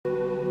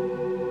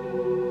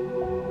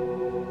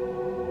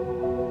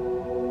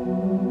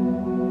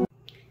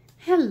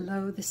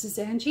Hello, this is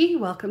Angie.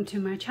 Welcome to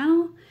my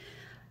channel.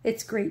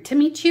 It's great to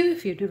meet you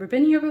if you've never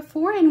been here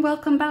before, and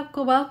welcome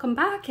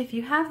back if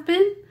you have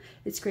been.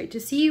 It's great to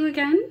see you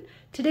again.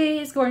 Today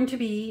is going to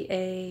be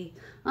a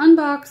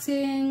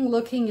unboxing,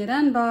 looking at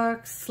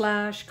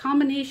unbox /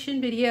 combination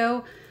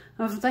video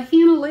of the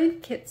Hanna Lynn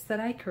kits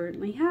that I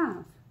currently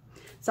have.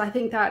 So I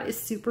think that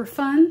is super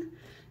fun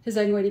because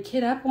I'm going to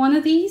kit up one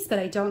of these, but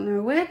I don't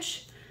know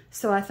which.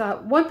 So I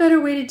thought, what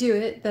better way to do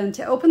it than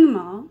to open them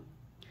all.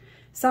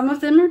 Some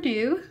of them are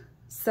new,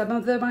 some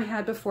of them I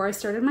had before I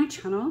started my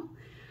channel,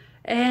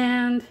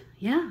 and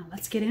yeah,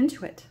 let's get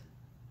into it.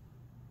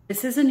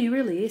 This is a new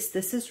release.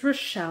 This is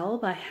Rochelle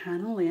by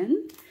Hanna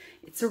Lynn.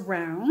 It's a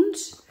round,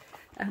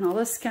 and all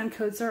the scan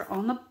codes are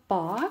on the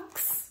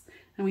box,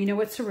 and we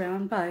know it's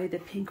around by the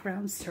pink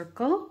round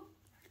circle.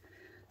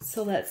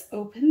 So let's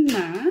open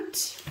that.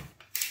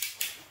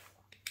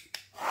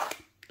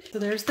 So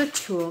there's the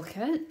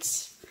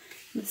toolkit,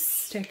 the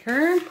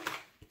sticker.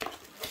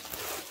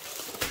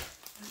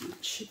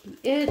 That should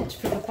be it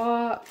for the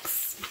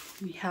box.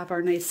 We have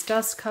our nice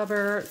dust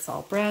cover. It's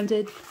all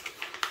branded.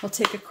 We'll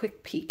take a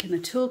quick peek in the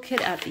toolkit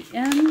at the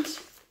end.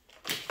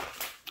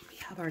 We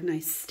have our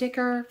nice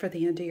sticker for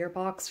the end of your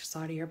box or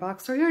side of your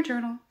box or your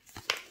journal.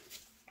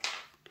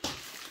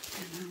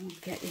 And then we'll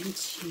get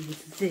into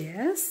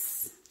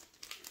this.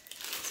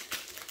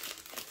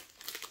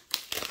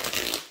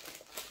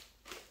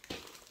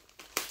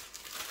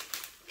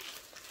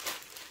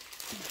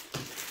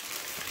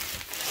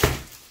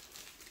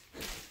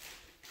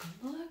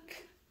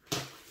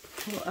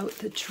 Pull out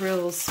the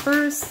drills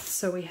first.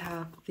 So we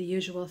have the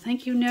usual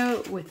thank you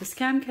note with the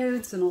scan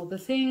codes and all the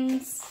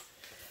things.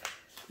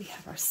 We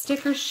have our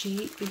sticker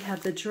sheet. We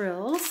have the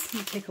drills.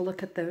 We'll take a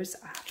look at those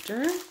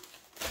after.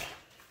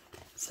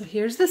 So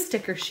here's the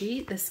sticker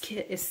sheet. This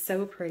kit is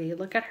so pretty.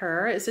 Look at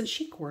her. Isn't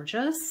she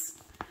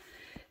gorgeous?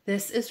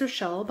 This is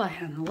Rochelle by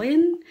Hanna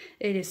Lynn.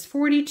 It is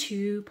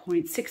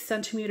 42.6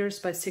 centimeters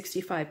by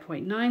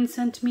 65.9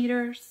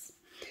 centimeters.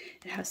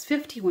 It has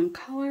 51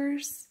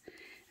 colors,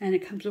 and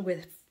it comes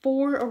with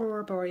 4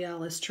 Aurora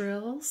Borealis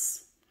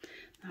drills.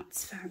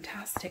 That's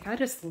fantastic. I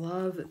just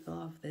love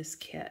this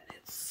kit.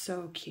 It's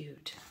so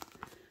cute.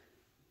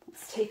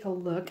 Let's take a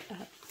look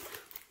at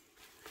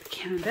the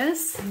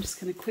canvas. I'm just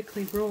going to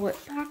quickly roll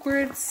it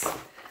backwards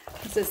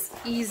because it's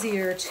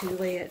easier to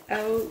lay it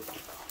out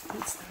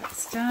once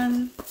that's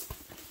done.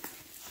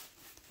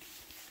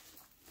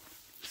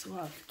 So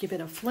I'll give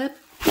it a flip.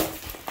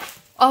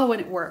 Oh,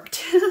 and it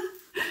worked.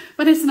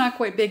 But it's not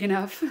quite big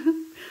enough.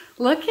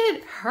 Look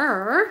at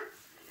her.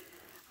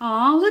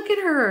 Oh, look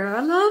at her.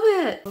 I love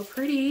it. So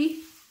pretty.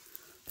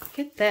 Look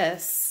at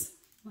this.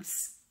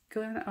 Let's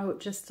go out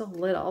just a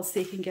little so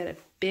you can get a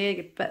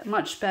big, but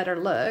much better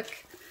look.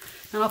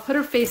 And I'll put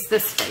her face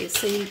this way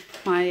so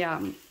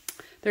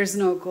there's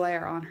no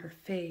glare on her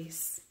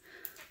face.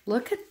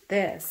 Look at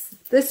this.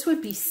 This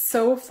would be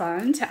so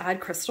fun to add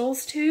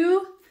crystals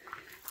to.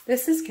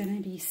 This is going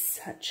to be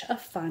such a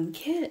fun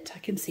kit. I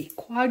can see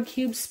quad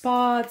cube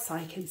spots.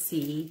 I can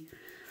see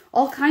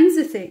all kinds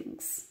of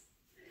things.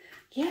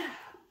 Yeah.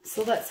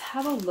 So let's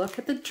have a look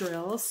at the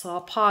drill. So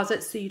I'll pause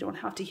it so you don't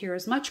have to hear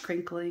as much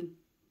crinkling.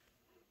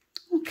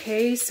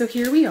 Okay, so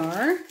here we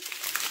are.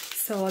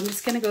 So I'm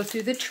just going to go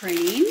through the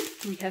train.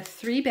 We have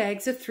 3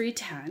 bags of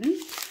 310,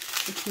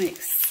 which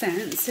makes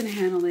sense in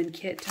Hanna Lynn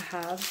kit to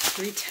have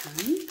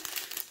 310.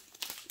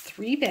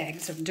 3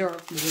 bags of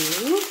dark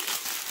blue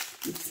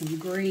and some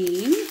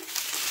green.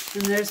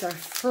 And there's our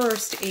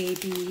first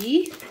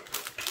AB,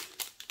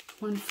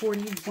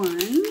 141,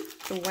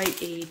 the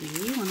white AB,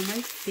 one of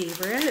my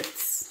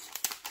favorites.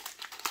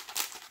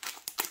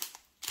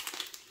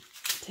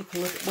 Take a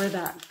look at where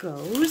that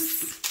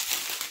goes.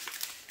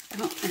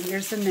 Oh, and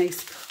there's a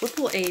nice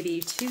purple AB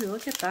too.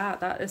 Look at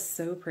that. That is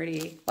so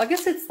pretty. Well, I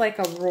guess it's like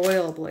a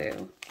royal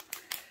blue.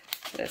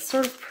 But it's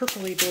sort of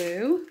purpley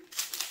blue,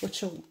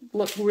 which will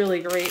look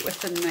really great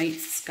with the night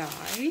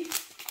sky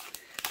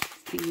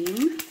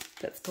theme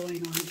that's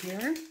going on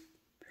here.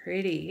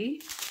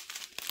 Pretty.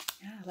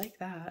 Yeah, I like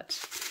that.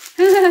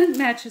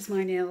 Matches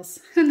my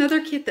nails.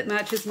 Another kit that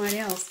matches my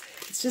nails.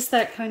 It's just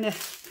that kind of,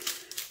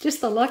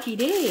 just a lucky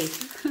day.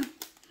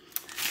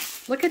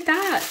 Look at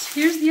that.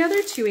 Here's the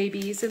other 2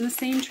 ABs in the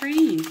same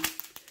train.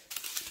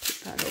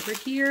 Put that over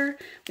here.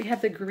 We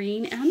have the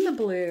green and the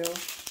blue.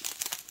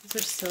 These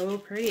are so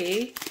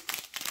pretty.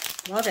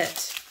 Love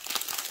it.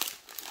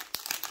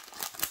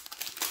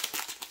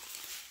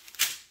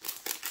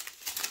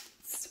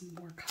 Some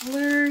more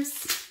colors.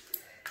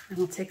 And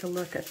we'll take a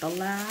look at the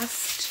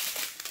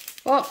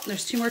last. Oh,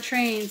 there's 2 more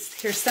trains.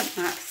 Here's some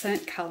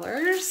accent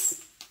colors.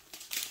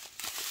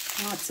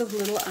 Lots of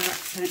little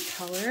accent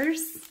colors.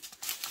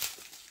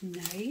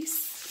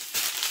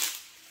 Nice.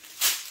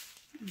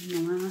 And the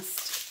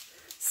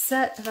last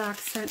set of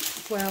accent,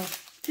 well,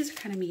 these are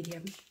kind of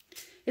medium.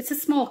 It's a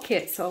small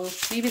kit, so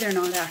maybe they're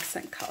not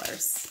accent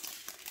colors.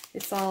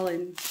 It's all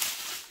in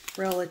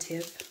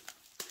relative.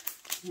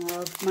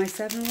 Love my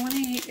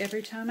 718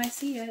 every time I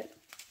see it.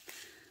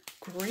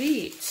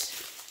 Great.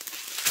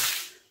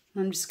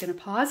 I'm just going to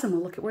pause and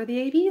we'll look at where the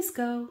ABs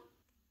go.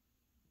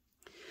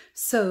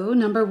 So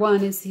number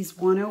 1 is these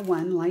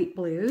 101 light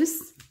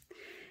blues.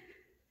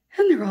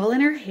 And they're all in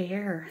her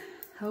hair.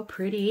 How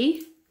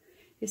pretty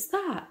is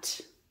that?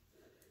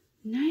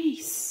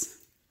 Nice.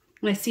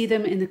 I see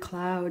them in the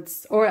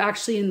clouds, or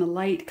actually in the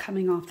light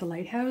coming off the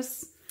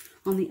lighthouse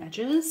on the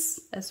edges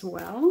as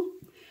well.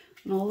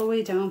 And all the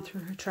way down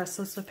through her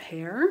tresses of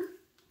hair.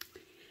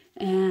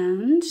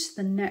 And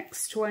the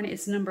next one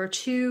is number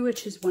 2,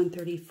 which is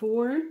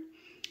 134.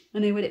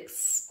 And I would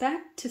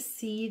expect to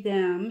see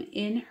them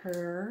in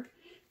her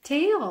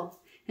tail.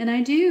 And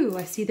I do.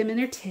 I see them in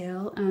her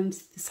tail, and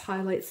this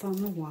highlights on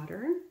the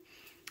water.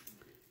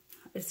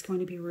 It's going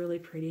to be really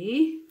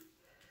pretty.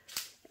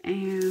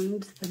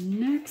 And the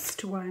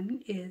next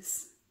one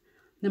is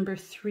number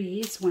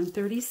 3. It's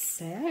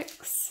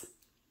 136.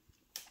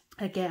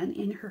 Again,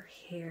 in her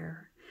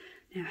hair.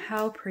 Now,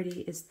 how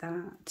pretty is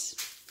that?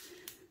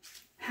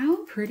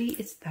 How pretty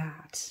is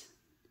that?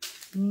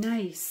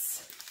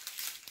 Nice.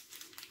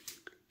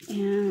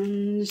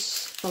 And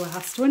the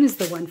last one is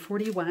the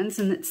 141s,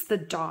 and it's the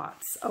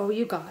dots. Oh,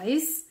 you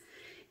guys,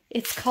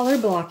 it's color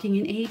blocking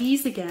in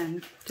ABs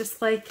again,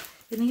 just like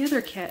in the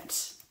other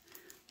kit.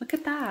 Look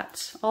at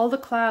that. All the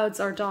clouds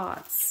are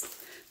dots.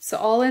 So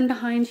all in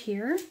behind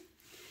here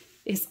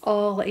is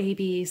all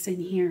ABs in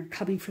here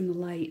coming from the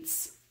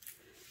lights.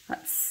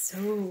 That's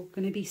so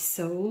going to be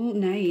so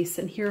nice.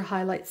 And here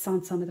highlights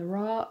on some of the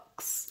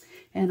rocks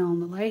and on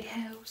the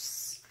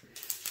lighthouse.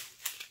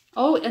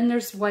 Oh, and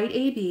there's white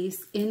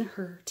ABs in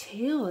her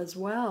tail as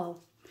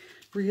well.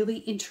 Really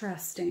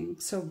interesting.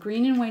 So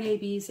green and white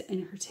ABs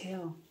in her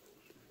tail.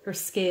 Her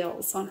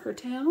scales on her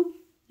tail.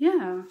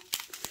 Yeah,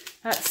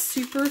 that's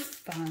super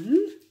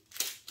fun.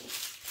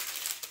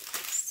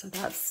 So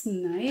that's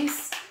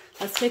nice.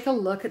 Let's take a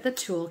look at the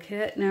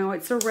toolkit. Now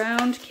it's a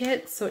round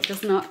kit, so it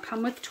does not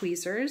come with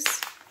tweezers.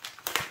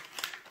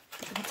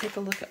 We'll take a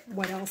look at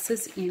what else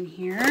is in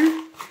here.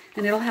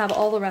 And it'll have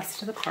all the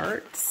rest of the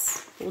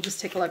parts. We'll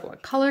just take a look at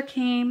what color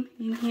came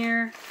in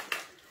here.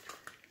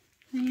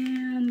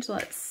 And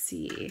let's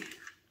see.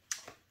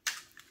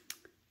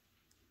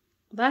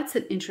 That's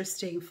an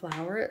interesting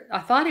flower. I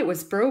thought it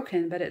was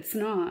broken, but it's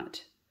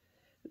not.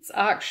 It's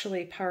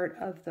actually part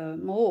of the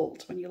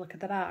mold when you look at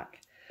the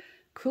back.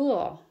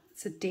 Cool.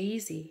 It's a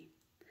daisy.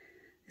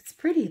 It's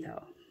pretty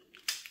though.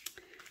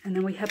 And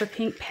then we have a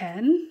pink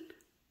pen.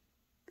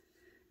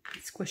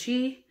 It's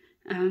squishy.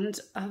 And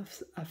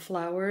a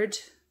flowered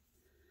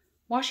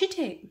washi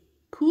tape.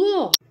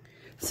 Cool.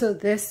 So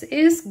this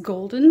is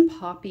Golden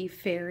Poppy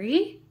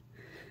Fairy.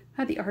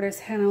 The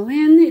artist Hanna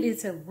Lynn. It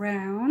is a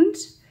round.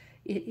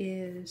 It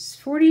is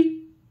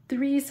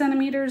 43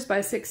 centimeters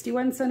by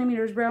 61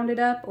 centimeters rounded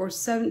up, or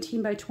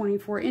 17 by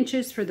 24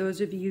 inches for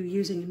those of you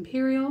using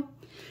Imperial.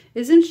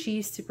 Isn't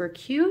she super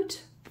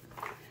cute?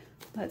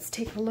 Let's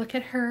take a look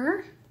at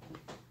her.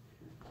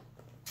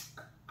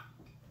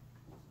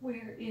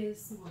 Where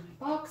is my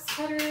box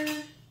cutter?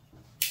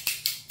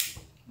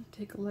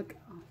 Take a look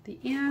off the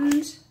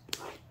end.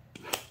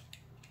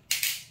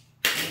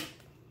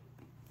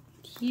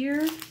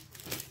 Here.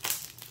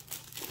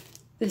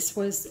 This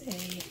was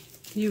a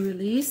new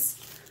release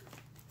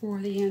for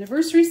the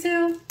anniversary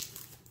sale.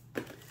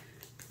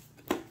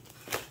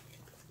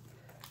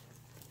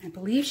 I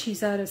believe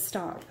she's out of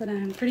stock, but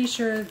I'm pretty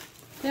sure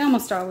they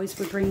almost always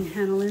would bring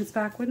Hanna Lynns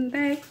back, wouldn't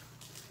they?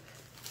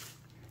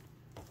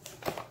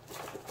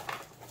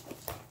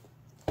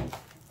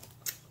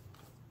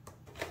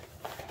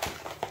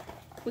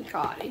 We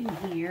got in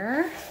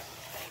here,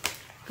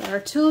 got our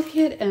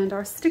toolkit and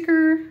our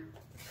sticker.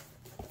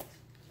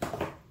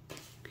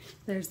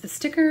 There's the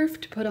sticker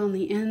to put on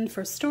the end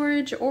for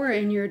storage or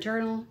in your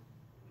journal.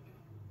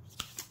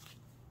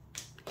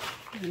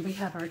 And we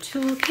have our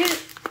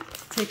toolkit.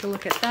 Take a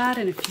look at that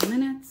in a few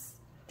minutes.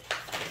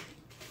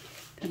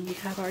 Then we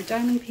have our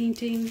diamond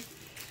painting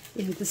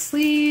in the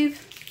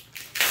sleeve.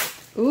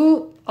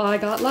 Ooh, I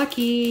got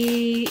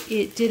lucky.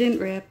 It didn't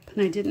rip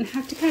and I didn't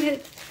have to cut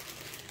it.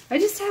 I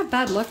just have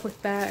bad luck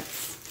with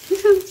bags.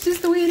 It's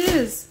just the way it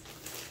is,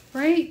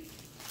 right?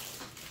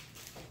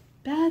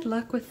 Bad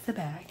luck with the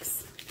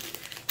bags.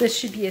 This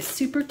should be a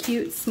super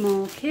cute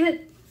small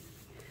kit.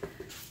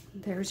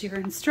 There's your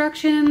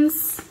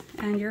instructions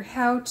and your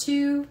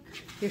how-to,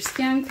 your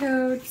scan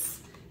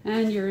codes,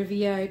 and your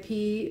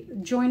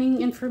VIP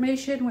joining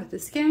information with the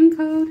scan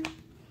code.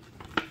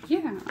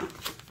 Yeah,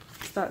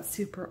 that's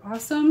super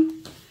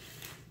awesome.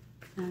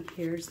 And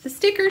here's the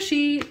sticker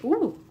sheet.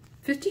 Ooh,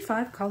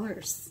 55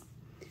 colors.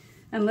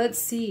 And let's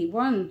see,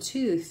 1,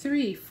 2,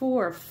 3,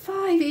 4,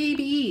 5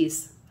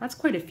 ABs. That's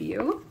quite a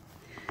few.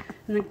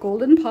 And the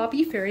Golden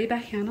Poppy Fairy by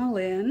Hanna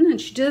Lynn.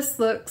 And she just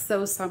looks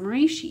so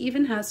summery. She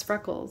even has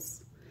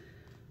freckles.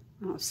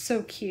 Oh,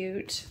 so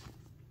cute.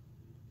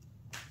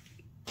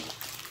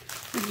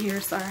 And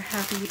here's our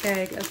happy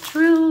bag of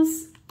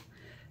drills.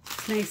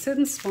 It's nice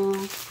and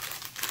small.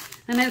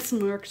 And it's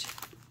marked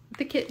with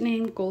the kit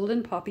name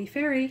Golden Poppy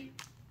Fairy.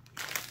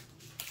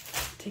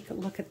 Take a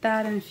look at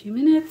that in a few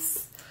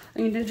minutes.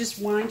 I'm going to just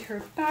wind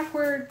her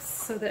backwards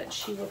so that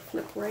she will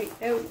flip right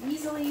out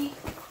easily.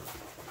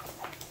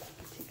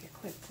 Take a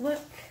quick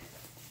look.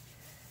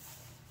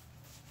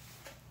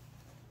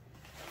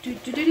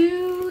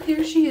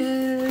 Here she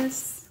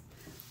is.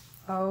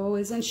 Oh,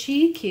 isn't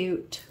she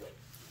cute?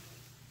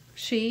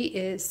 She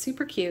is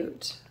super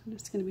cute. I'm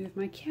just going to move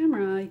my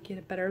camera, get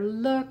a better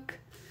look.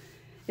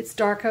 It's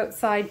dark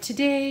outside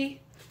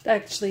today.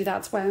 Actually,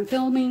 that's why I'm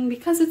filming,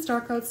 because it's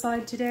dark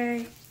outside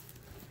today.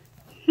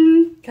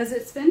 Because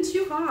it's been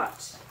too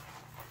hot.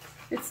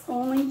 It's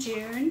only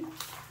June,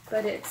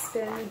 but it's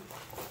been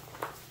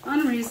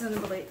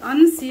unseasonably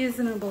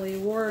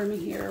warm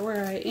here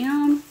where I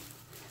am.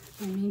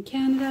 I'm in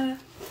Canada.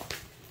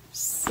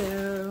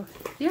 So,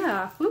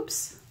 yeah,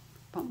 oops,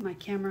 bumped my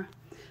camera.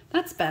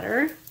 That's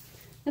better.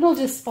 It'll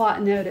just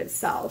flatten out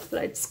itself, but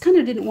I just kind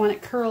of didn't want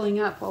it curling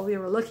up while we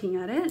were looking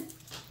at it.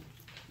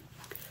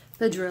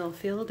 The drill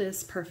field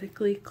is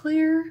perfectly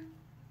clear.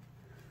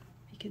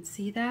 You can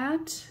see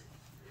that.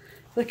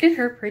 Look at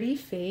her pretty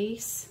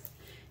face.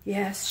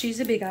 Yes, she's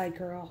a big-eyed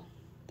girl.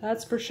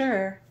 That's for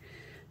sure.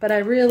 But I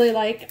really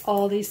like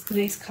all these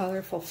nice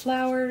colorful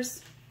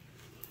flowers.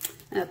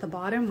 At the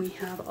bottom, we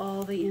have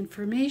all the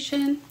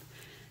information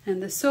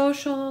and the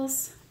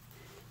socials.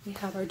 We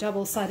have our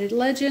double-sided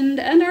legend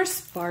and our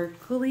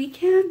sparkly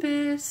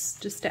canvas,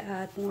 just to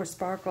add more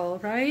sparkle,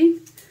 right?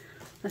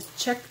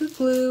 Let's check the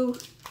glue.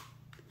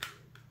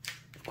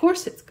 Of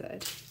course it's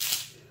good.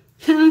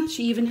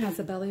 She even has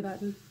a belly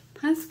button.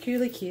 That's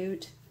really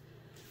cute.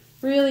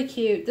 Really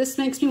cute. This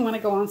makes me want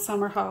to go on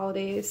summer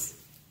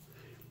holidays.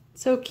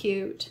 So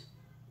cute.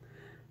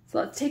 So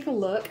let's take a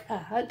look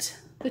at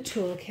the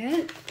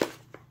toolkit.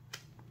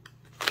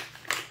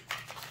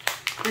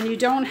 And you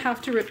don't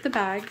have to rip the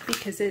bag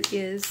because it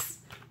is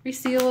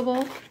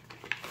resealable.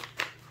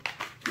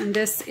 And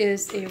this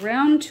is a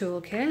round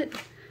toolkit,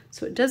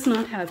 so it does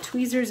not have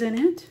tweezers in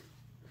it.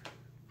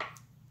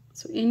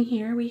 So in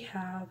here we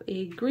have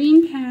a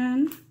green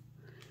pan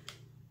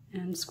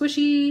and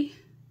squishy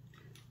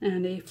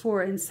and a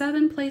 4 and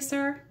 7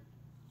 placer.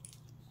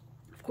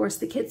 Of course,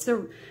 the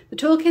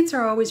toolkits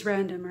are always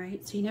random,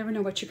 right? So you never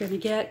know what you're going to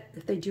get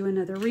if they do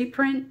another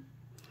reprint.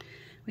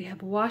 We have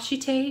washi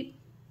tape.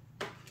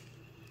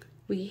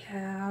 We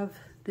have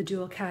the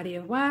dual caddy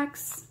of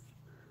wax.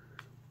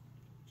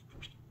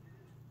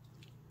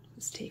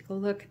 Let's take a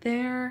look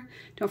there.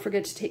 Don't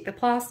forget to take the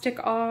plastic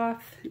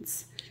off.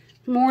 It's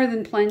more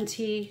than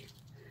plenty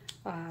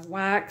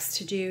wax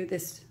to do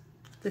this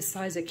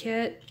size of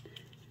kit,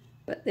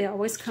 but they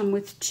always come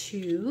with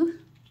 2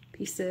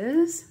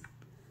 pieces.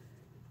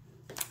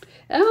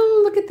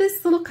 Oh, look at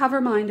this little cover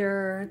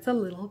minder. It's a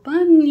little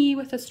bunny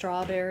with a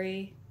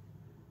strawberry.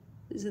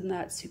 Isn't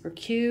that super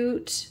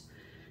cute?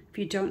 If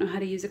you don't know how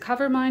to use a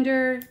cover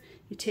minder,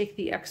 you take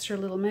the extra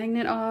little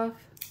magnet off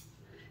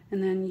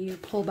and then you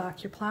pull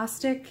back your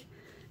plastic,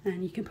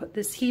 and you can put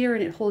this here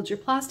and it holds your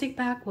plastic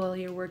back while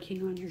you're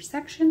working on your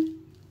section.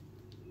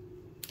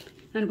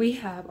 And we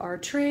have our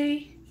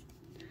tray,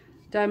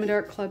 Diamond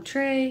Art Club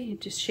tray. You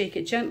just shake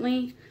it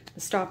gently.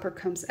 The stopper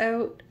comes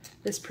out.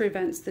 This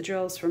prevents the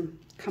drills from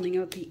coming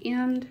out the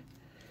end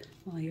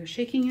while you're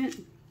shaking it.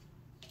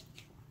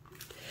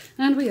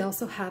 And we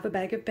also have a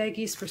bag of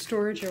baggies for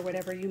storage or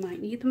whatever you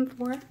might need them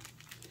for.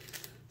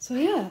 So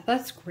yeah,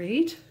 that's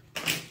great.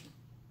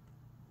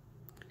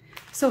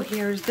 So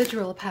here's the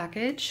drill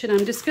package, and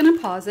I'm just going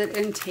to pause it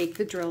and take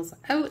the drills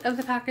out of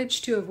the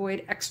package to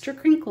avoid extra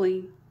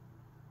crinkling.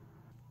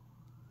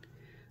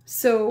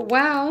 So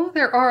wow,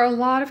 there are a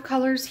lot of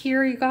colors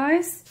here, you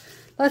guys.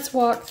 Let's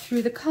walk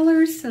through the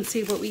colors and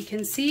see what we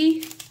can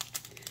see.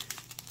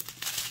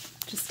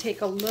 Just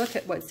take a look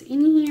at what's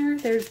in here.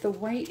 There's the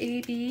white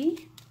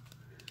AB.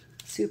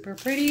 Super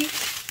pretty.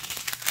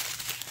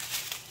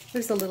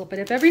 There's a little bit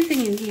of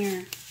everything in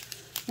here.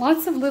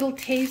 Lots of little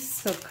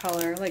tastes of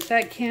color. Like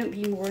that can't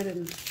be more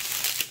than,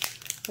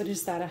 what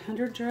is that,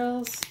 100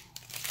 drills?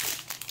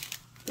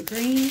 The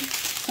green.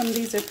 Some of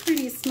these are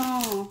pretty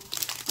small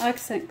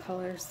accent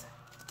colors.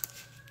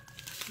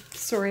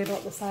 Sorry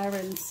about the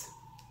sirens.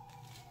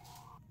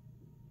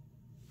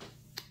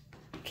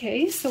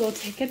 Okay, so we'll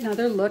take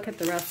another look at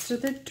the rest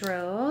of the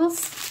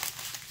drills.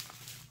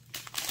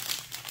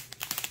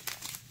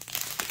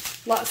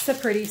 Lots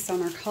of pretty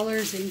summer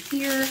colors in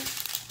here.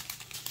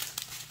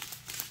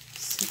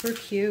 Super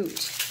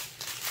cute.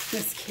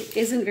 This kit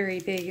isn't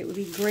very big. It would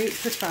be great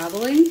for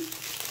traveling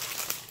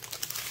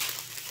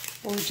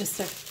or just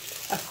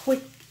a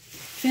quick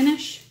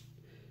finish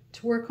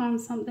to work on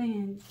something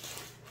and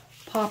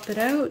pop it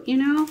out, you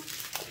know.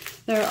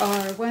 There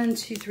are 1,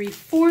 2, 3,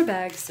 4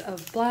 bags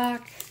of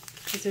black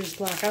because there's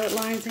black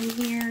outlines in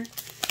here.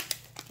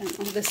 And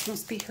oh, this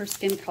must be her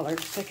skin color.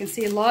 So I can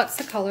see lots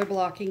of color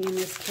blocking in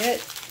this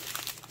kit,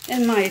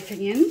 in my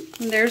opinion.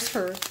 And there's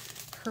her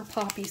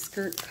poppy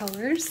skirt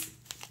colors.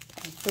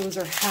 Those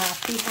are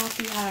happy,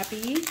 happy,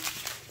 happy.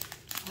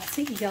 Lots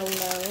of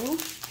yellow.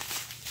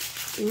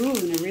 Ooh,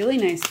 and a really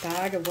nice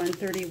bag of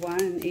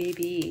 131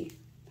 AB.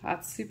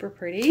 That's super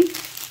pretty.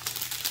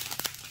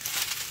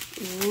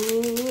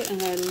 Ooh,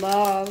 and I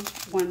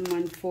love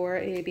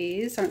 114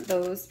 ABs. Aren't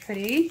those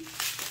pretty?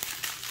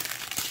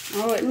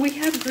 Oh, and we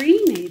have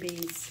green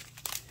ABs.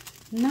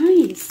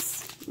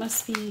 Nice.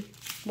 Must be,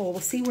 well,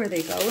 we'll see where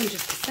they go in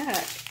just a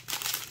sec.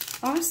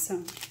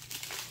 Awesome.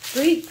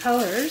 Great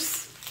colors.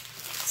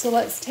 So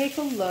let's take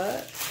a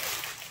look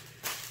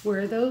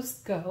where those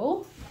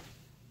go.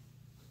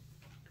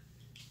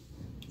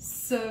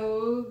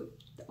 So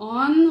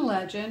on the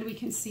legend, we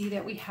can see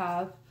that we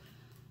have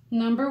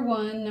number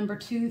 1, number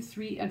 2,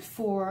 3, and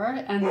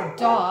 4, and the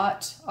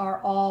dot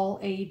are all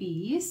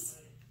ABs.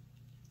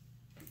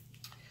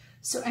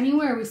 So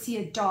anywhere we see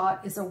a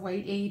dot is a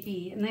white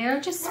AB, and they are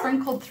just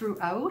sprinkled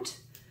throughout.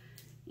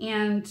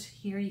 And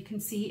here you can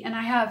see, and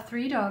I have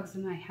 3 dogs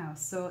in my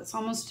house, so it's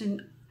almost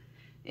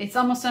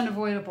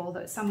unavoidable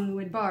that someone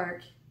would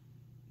bark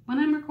when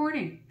I'm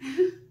recording.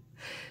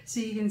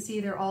 So you can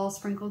see they're all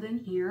sprinkled in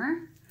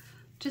here,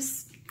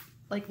 just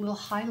like little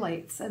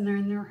highlights, and they're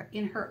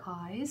in her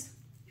eyes.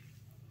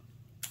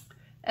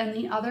 And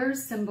the other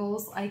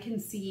symbols I can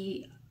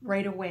see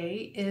right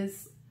away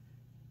is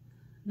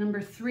number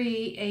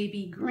 3,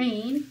 AB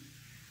green,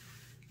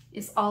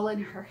 is all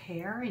in her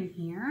hair in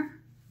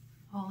here,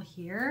 all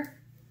here.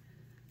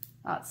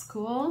 That's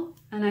cool.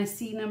 And I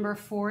see number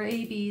 4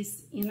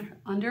 ABs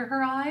under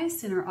her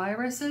eyes, in her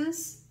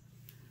irises,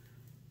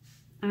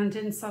 and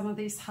in some of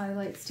these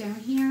highlights down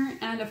here.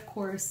 And of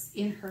course,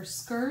 in her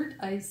skirt,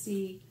 I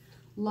see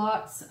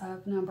lots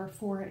of number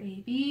 4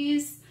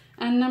 ABs.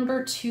 And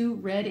number 2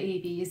 red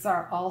ABs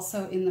are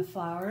also in the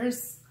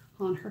flowers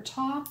on her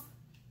top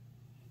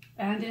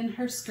and in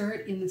her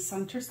skirt in the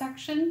center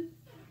section.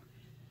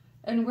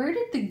 And where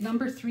did the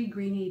number 3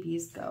 green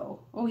ABs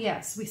go? Oh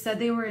yes, we said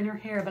they were in her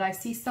hair, but I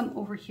see some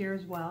over here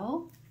as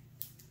well.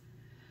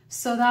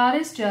 So that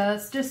is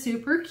just a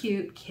super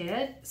cute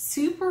kit,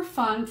 super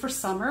fun for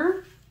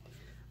summer.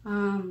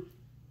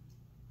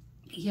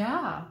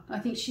 Yeah, I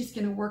think she's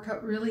gonna work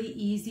out really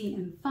easy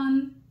and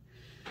fun.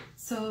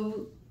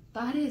 So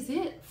that is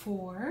it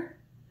for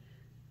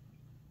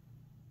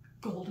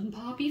Golden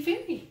Poppy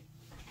Fairy.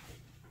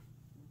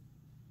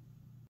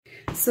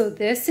 So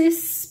this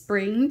is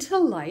Spring to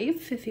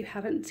Life, if you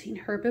haven't seen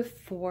her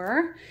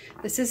before.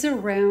 This is a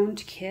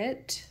round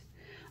kit,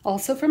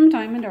 also from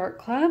Diamond Art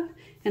Club,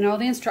 and all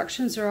the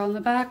instructions are on the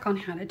back on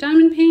how to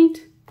diamond paint.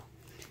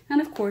 And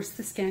of course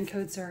the scan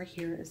codes are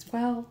here as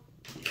well.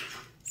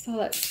 So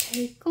let's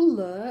take a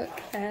look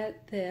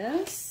at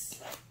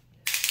this.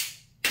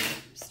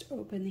 Just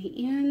open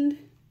the end.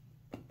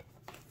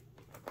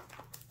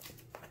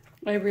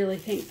 I really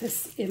think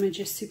this image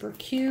is super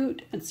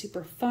cute and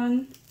super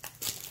fun.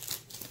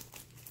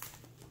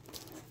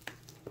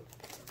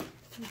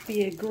 It'd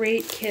be a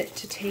great kit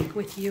to take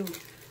with you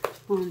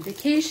on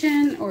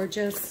vacation, or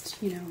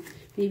just, you know,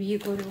 maybe you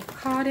go to a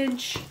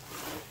cottage.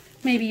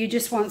 Maybe you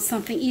just want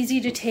something easy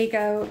to take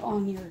out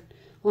on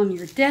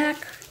your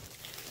deck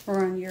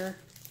or on your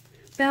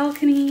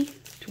balcony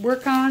to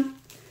work on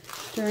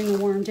during the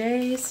warm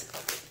days.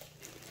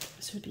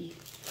 This would be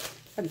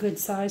a good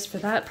size for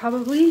that,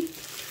 probably.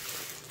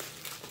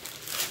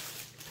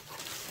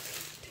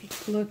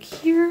 Take a look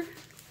here.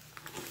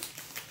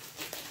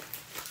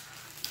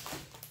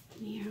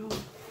 Now,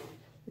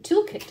 the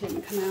toolkit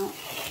didn't come out.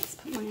 Let's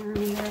put my arm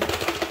in there.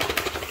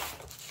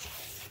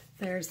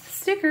 There's the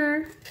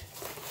sticker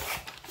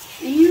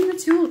and the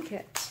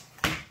toolkit,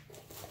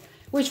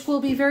 which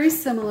will be very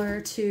similar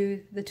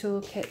to the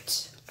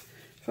toolkit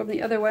from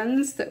the other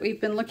ones that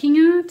we've been looking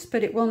at,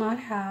 but it will not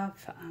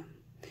have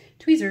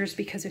tweezers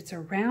because it's a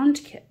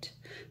round kit.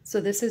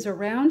 So this is a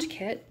round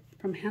kit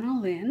from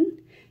Hanna Lynn.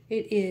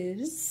 It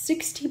is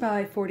 60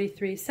 by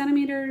 43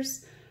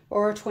 centimeters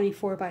or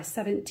 24 by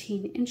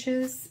 17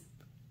 inches.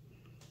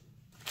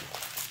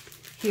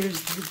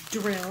 Here's the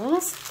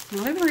drills.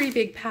 Not a very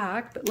big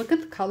pack, but look at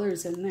the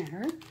colors in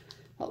there.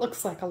 That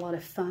looks like a lot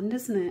of fun,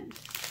 doesn't it?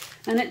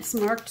 And it's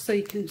marked so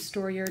you can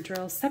store your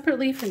drills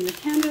separately from your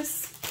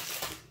canvas.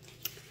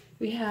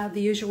 We have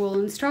the usual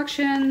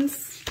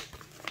instructions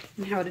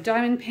on how to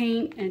diamond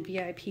paint and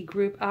VIP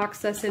group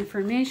access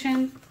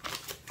information.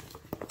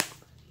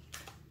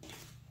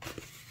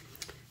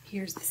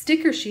 Here's the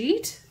sticker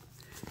sheet.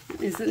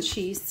 Isn't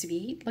she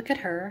sweet? Look at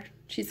her.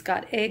 She's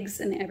got eggs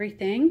and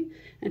everything.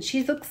 And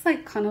she looks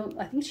like kind of,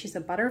 I think she's a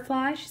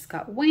butterfly. She's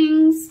got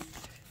wings.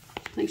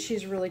 I think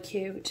she's really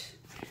cute.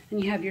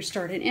 And you have your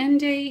start and end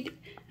date.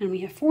 And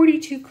we have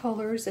 42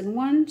 colors and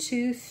 1,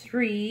 2,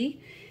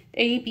 3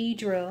 AB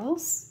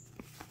drills.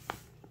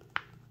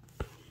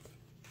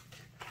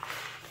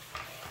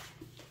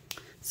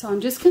 So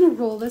I'm just going to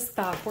roll this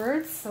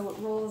backwards so it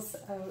rolls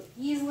out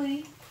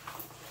easily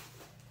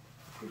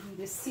for you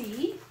to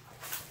see.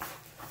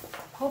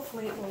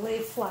 Hopefully it will lay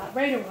flat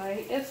right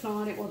away. If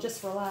not, it will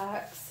just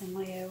relax and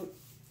lay out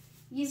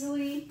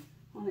easily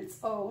on its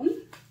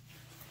own.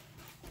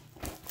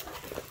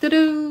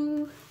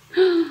 Ta-da!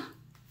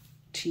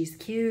 She's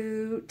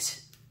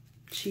cute.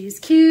 She's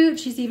cute.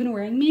 She's even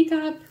wearing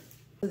makeup.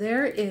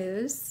 There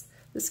is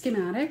the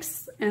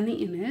schematics and the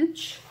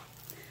image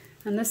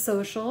and the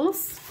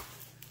socials.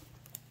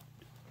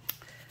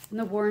 And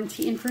the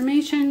warranty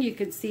information. You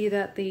can see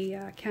that the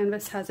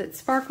canvas has its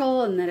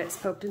sparkle and that it's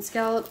poked and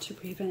scalloped to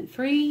prevent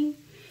fraying.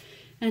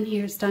 And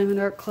here's Diamond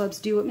Art Club's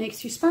Do What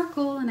Makes You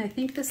Sparkle. And I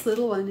think this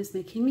little one is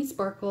making me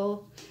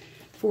sparkle.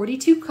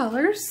 42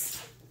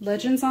 colors.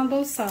 legends on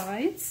both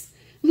sides.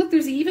 Look,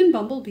 there's even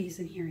bumblebees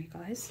in here, you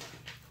guys.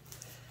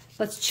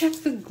 Let's check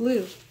the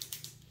glue.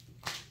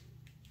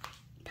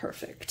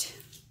 Perfect.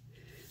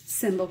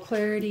 Symbol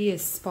clarity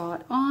is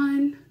spot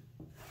on.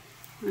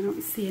 I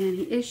don't see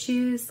any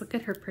issues. Look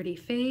at her pretty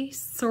face.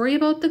 Sorry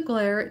about the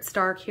glare. It's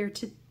dark here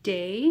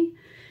today.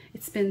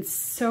 It's been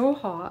so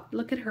hot.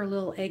 Look at her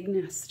little egg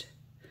nest.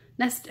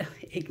 Nest of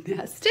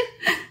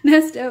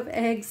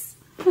eggs.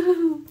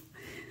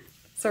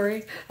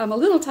 Sorry, I'm a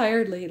little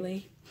tired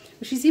lately.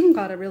 She's even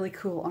got a really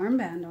cool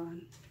armband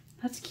on.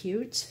 That's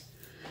cute.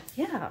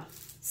 Yeah.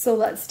 So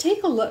let's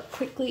take a look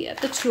quickly at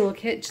the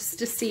toolkit just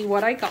to see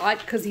what I got,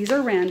 because these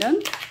are random.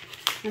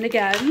 And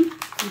again,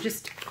 you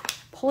just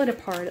pull it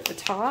apart at the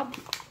top.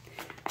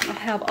 I'll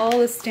have all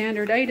the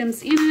standard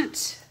items in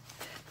it.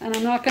 And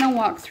I'm not going to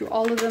walk through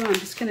all of them. I'm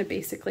just going to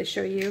basically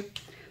show you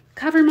the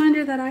cover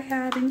minder that I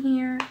have in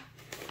here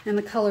and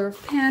the color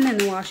of pen and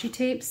the washi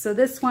tape. So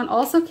this one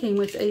also came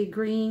with a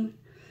green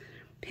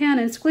pen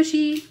and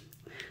squishy.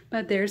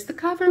 But there's the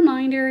cover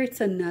minder.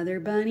 It's another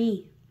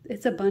bunny.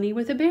 It's a bunny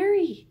with a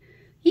berry.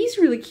 He's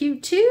really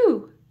cute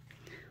too.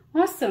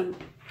 Awesome.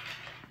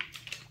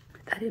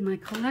 Put that in my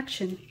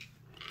collection.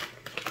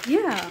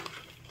 Yeah.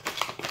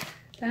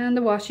 And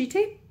the washi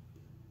tape.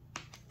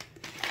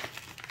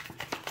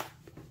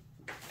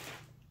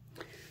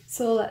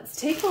 So let's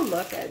take a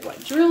look at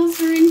what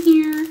drills are in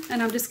here.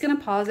 And I'm just going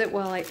to pause it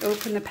while I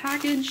open the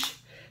package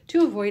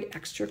to avoid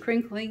extra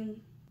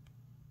crinkling.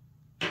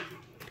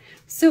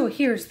 So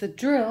here's the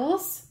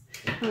drills.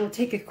 And we'll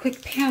take a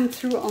quick pan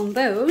through on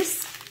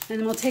those. And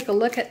then we'll take a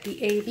look at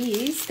the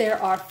ABs.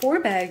 There are 4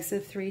 bags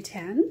of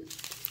 310.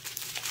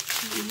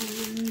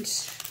 And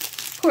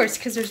of course,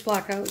 because there's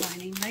black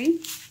outlining, right?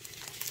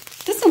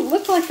 Doesn't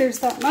look like there's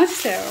that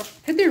much though.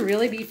 Could there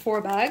really be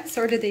 4 bags,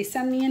 or did they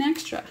send me an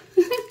extra?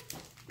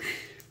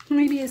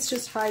 Maybe it's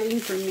just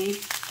hiding from me.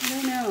 I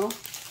don't know.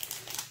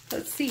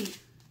 Let's see.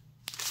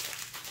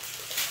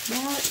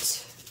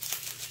 What?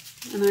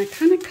 And I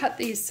kind of cut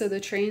these so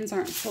the trains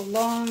aren't so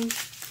long.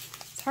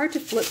 It's hard to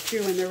flip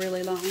through when they're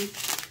really long.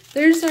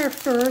 There's our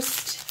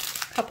first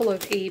couple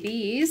of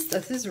ABs.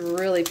 This is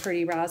really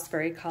pretty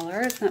raspberry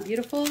color. Isn't that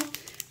beautiful?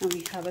 And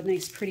we have a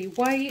nice pretty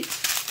white.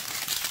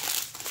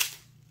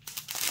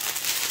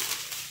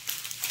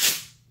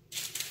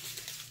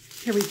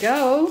 Here we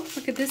go.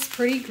 Look at this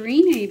pretty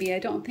green AB. I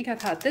don't think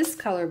I've had this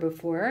color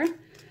before.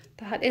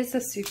 That is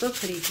a super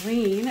pretty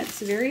green.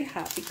 It's a very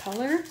happy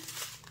color.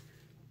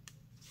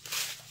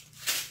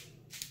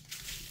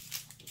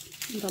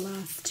 And the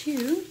last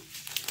 2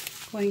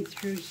 going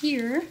through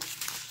here.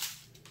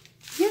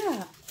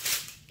 Yeah.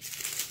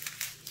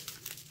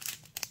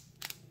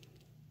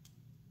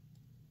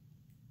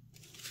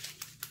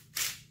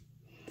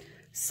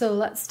 So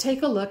let's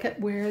take a look at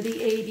where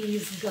the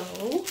ABs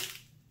go.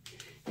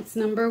 It's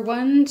number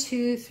 1,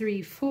 2,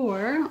 3,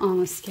 4 on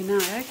the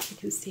schematic. You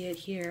can see it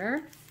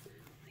here,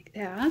 like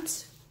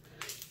that.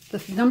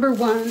 The number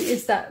 1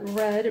 is that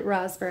red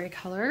raspberry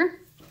color.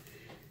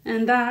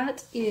 And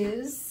that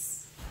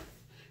is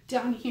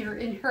down here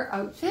in her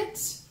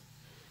outfit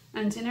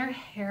and in her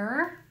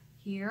hair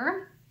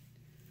here,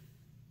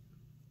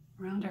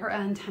 around her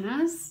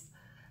antennas.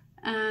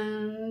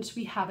 And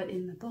we have it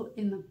in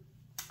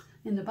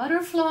the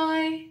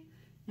butterfly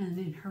and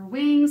in her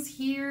wings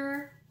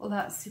here. Well,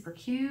 that's super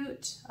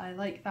cute. I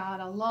like that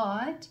a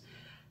lot.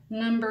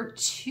 Number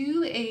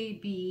 2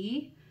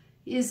 AB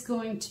is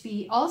going to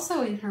be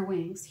also in her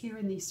wings, here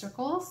in these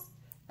circles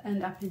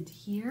and up into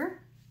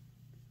here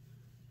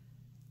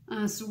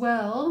as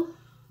well.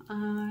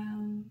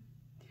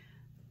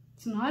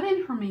 It's not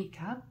in her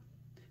makeup,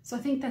 so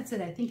I think that's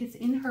it. I think it's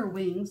in her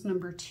wings.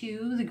 Number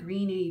 2, the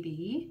green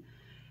AB.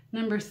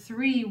 Number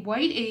 3,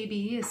 white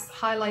AB, is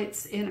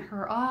highlights in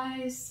her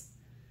eyes.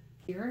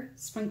 Here,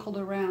 sprinkled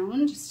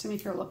around just to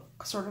make her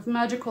look sort of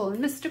magical and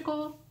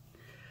mystical.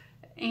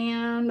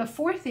 And the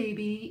 4th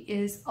AB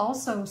is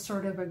also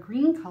sort of a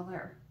green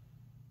color.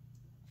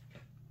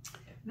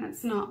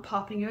 That's not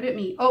popping out at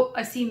me. Oh,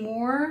 I see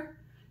more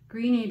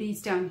green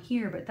ABs down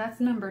here, but that's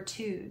number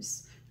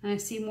 2s. And I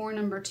see more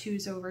number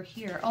 2s over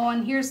here. Oh,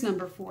 and here's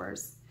number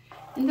 4s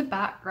in the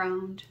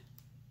background.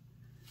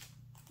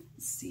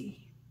 Let's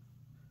see.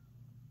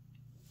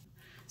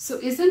 So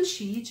isn't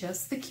she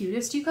just the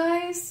cutest, you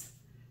guys?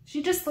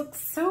 She just looks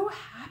so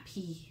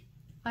happy.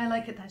 I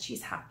like it that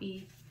she's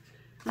happy.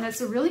 And it's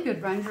a really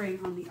good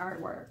rendering on the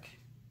artwork.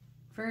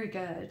 Very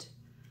good.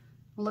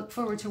 I look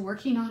forward to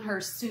working on her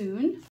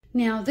soon.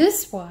 Now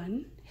this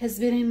one has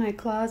been in my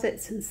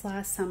closet since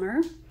last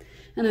summer,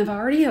 and I've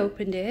already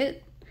opened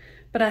it,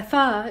 but I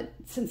thought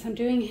since I'm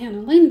doing a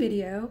Hanna Lynn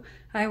video,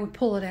 I would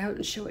pull it out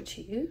and show it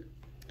to you.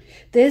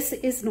 This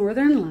is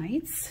Northern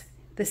Lights.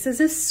 This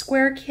is a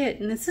square kit,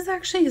 and this is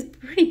actually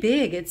pretty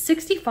big. It's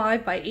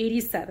 65 by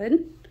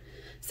 87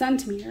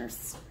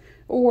 centimeters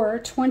or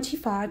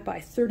 25 by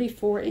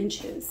 34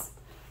 inches.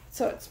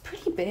 So it's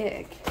pretty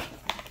big.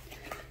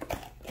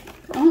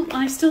 Oh,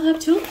 I still have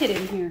toolkit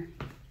in here.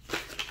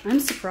 I'm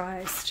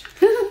surprised.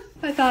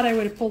 I thought I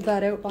would have pulled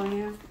that out by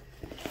now.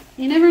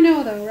 You never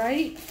know though,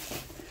 right?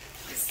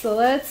 Let's So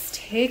let's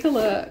take a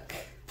look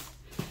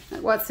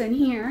at what's in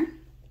here.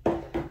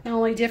 The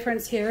only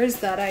difference here is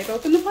that I've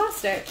opened the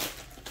plastic.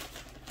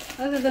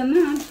 Other than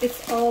that,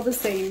 it's all the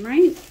same,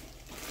 right?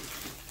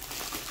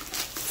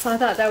 So I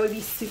thought that would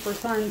be super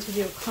fun to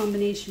do a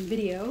combination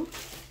video.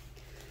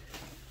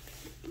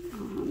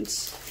 And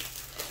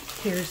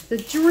here's the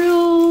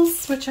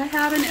drills, which I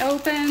haven't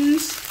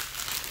opened.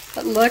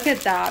 But look at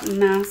that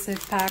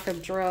massive pack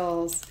of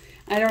drills.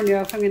 I don't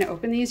know if I'm going to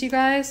open these, you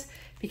guys,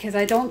 because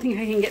I don't think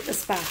I can get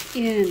this back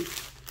in.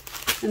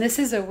 And this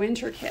is a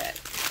winter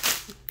kit.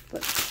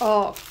 But,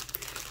 oh,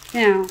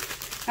 now,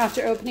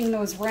 after opening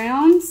those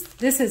rounds,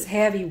 this is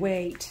heavy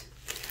weight.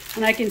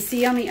 And I can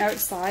see on the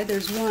outside,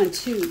 there's 1,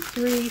 2,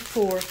 3,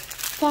 4,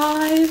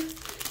 5,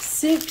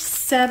 6,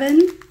 7.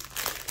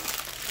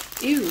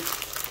 Ew.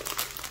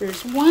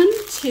 There's 1,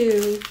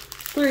 2,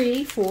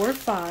 3, 4,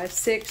 5,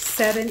 6,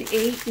 7,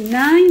 8,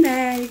 9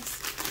 bags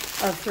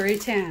of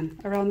 310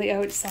 around the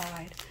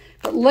outside.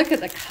 But look at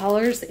the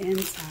colors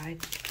inside.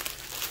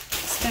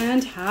 It's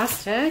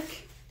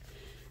fantastic.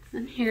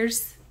 And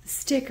here's the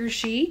sticker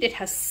sheet. It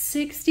has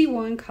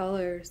 61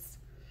 colors.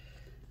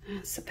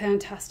 It's so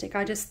fantastic.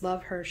 I just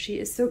love her. She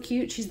is so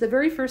cute. She's the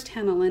very first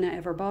Hanna Lynn I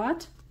ever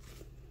bought.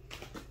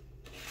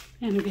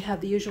 And we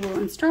have the usual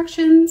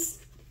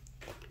instructions.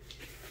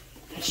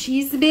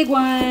 She's the big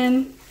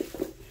one.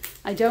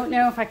 I don't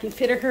know if I can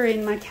fit her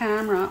in my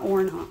camera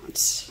or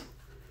not.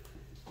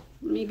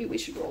 Maybe we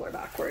should roll her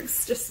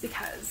backwards just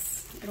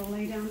because it'll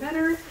lay down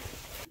better.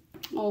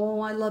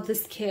 Oh, I love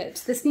this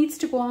kit. This needs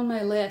to go on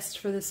my list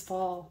for this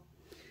fall.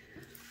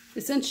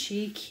 Isn't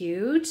she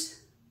cute?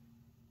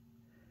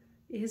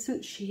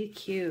 Isn't she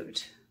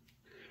cute?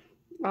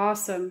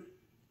 Awesome.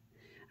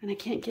 And I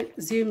can't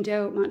get zoomed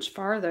out much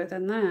farther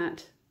than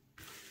that.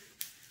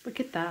 Look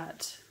at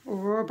that.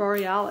 Aurora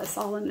Borealis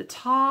all in the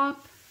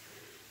top.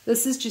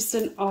 This is just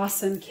an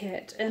awesome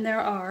kit. And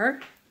there are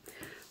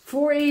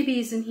 4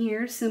 ABs in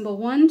here. Symbol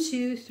 1,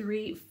 2,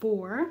 3,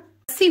 4.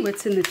 Let's see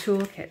what's in the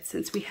toolkit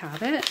since we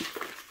have it.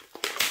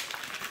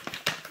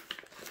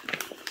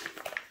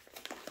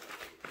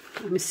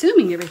 I'm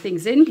assuming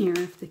everything's in here.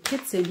 If the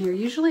kit's in here,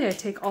 usually I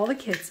take all the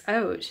kits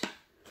out.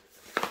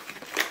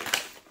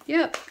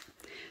 Yep,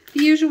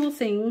 the usual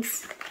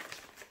things.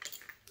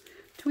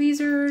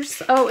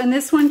 Tweezers. Oh, and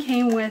this one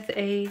came with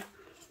a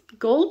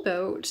gold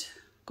boat.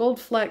 Gold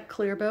fleck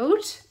clear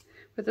boat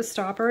with a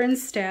stopper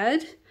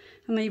instead,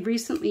 and they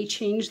recently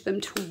changed them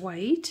to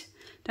white.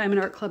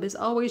 Diamond Art Club is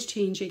always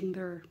changing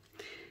their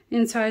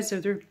insides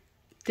of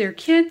their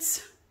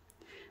kits,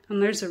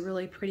 and there's a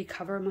really pretty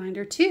cover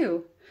minder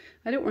too.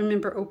 I don't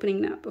remember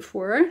opening that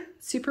before.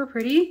 Super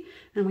pretty.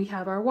 And we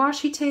have our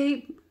washi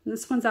tape.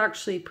 This one's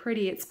actually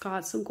pretty. It's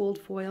got some gold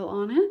foil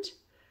on it.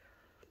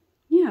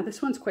 Yeah,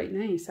 this one's quite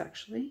nice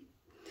actually.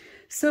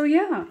 So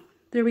yeah,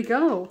 there we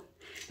go.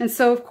 And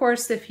so, of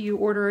course, if you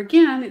order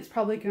again, it's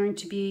probably going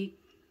to be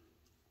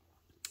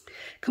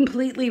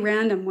completely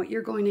random what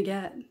you're going to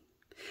get.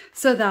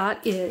 So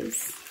that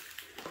is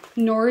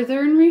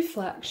Northern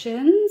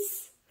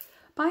Reflections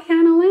by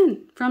Hanna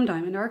Lynn from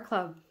Diamond Art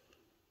Club.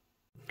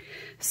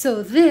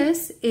 So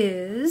this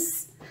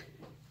is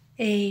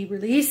a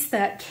release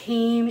that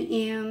came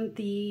in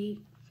the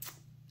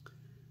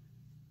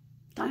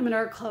Diamond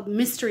Art Club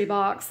mystery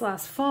box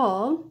last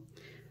fall.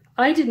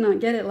 I did not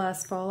get it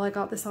last fall. I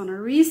got this on a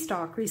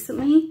restock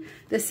recently.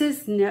 This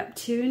is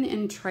Neptune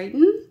and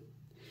Triton.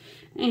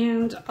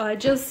 And I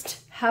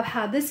just have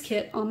had this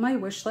kit on my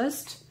wish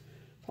list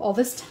all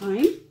this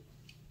time.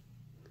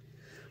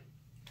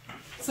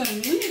 So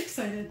I'm really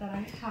excited that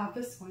I have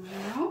this one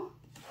now,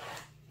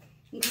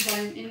 because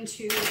I'm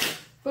into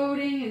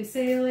boating and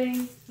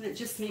sailing, and it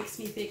just makes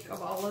me think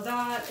of all of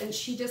that. And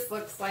she just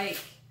looks like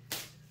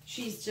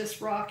she's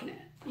just rocking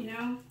it, you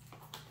know?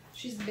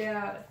 She's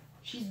bad.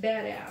 She's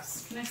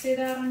badass. Can I say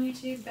that on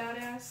YouTube?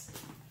 Badass?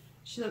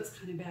 She looks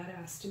kind of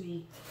badass to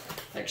me.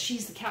 Like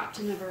she's the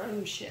captain of her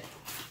own ship.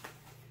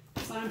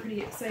 So I'm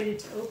pretty excited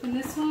to open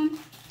this one.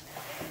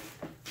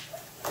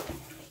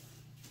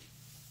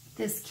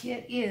 This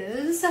kit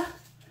is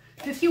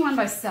 51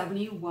 by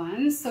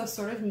 71, so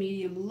sort of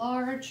medium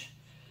large.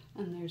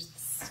 And there's the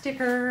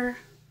sticker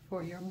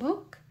for your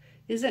book.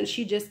 Isn't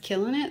she just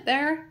killing it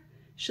there?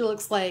 She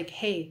looks like,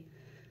 hey,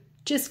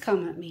 just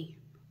come at me.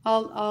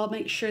 I'll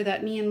make sure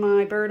that me and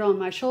my bird on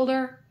my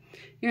shoulder,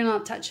 you're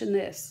not touching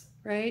this,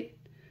 right?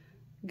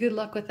 Good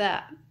luck with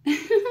that.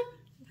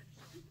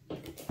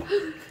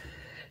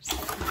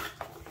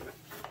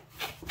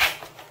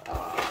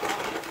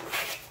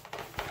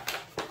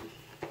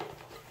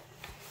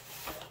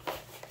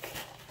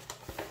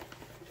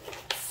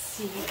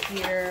 See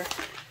here,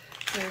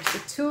 there's the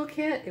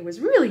toolkit. It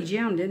was really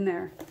jammed in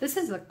there. This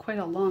is quite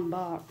a long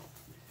box.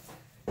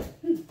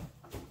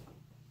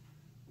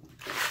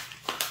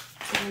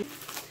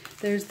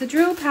 There's the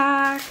drill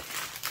pack,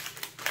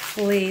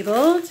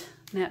 labeled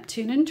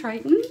Neptune and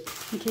Triton,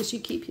 in case you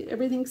keep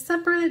everything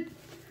separate.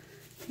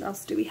 What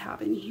else do we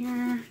have in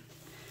here?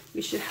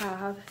 We should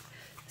have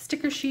a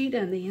sticker sheet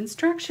and the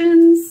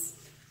instructions.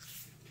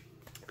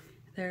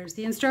 There's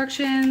the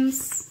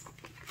instructions.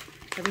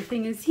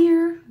 Everything is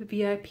here. The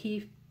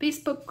VIP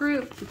Facebook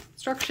group,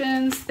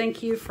 instructions,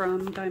 thank you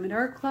from Diamond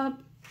Art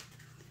Club.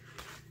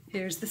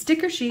 Here's the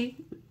sticker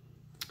sheet.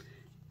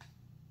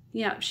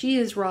 Yeah, she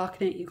is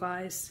rocking it, you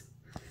guys.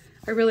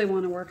 I really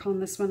want to work on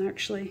this one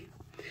actually.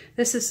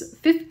 This is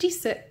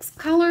 56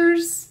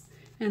 colors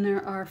and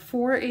there are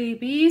 4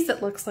 ABs.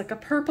 It looks like a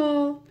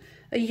purple,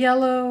 a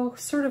yellow,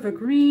 sort of a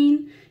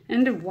green,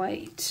 and a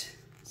white.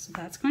 So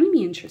that's going to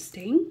be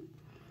interesting.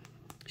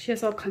 She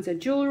has all kinds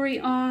of jewelry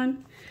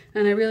on,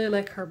 and I really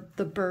like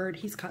the bird.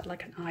 He's got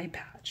like an eye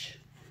patch.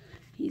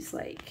 He's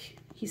a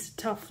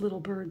tough little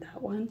bird, that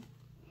one.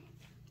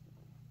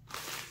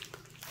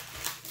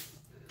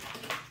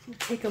 We'll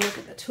take a look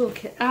at the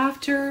toolkit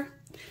after.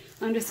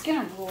 I'm just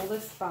gonna roll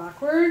this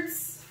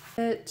backwards.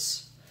 And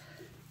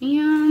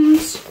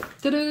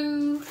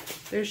ta-da!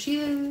 There she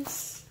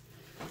is.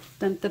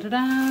 Dun, da, da,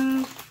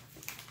 da.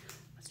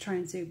 Let's try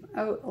and zoom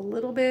out a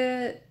little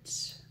bit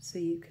so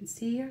you can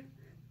see her.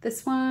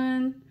 This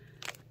one.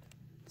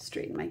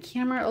 Straighten my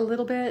camera a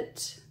little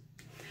bit.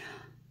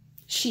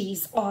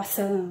 She's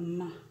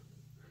awesome.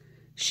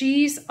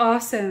 She's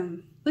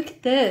awesome. Look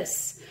at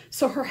this.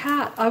 So her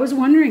hat, I was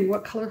wondering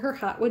what color her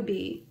hat would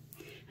be.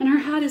 And her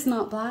hat is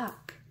not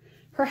black.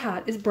 Her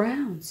hat is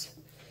browns.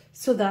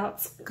 So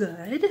that's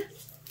good.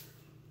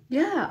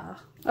 Yeah.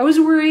 I was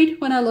worried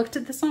when I looked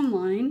at this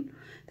online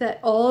that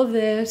all of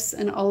this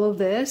and all of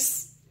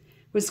this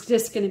was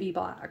just going to be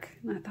black.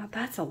 And I thought,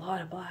 that's a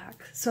lot of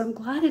black. So I'm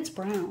glad it's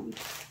brown.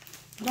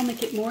 That'll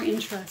make it more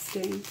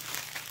interesting.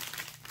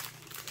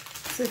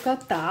 So we've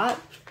got that.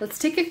 Let's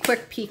take a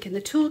quick peek in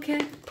the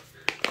toolkit.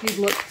 We've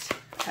looked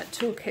at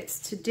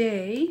toolkits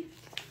today,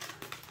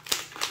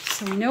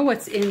 so we know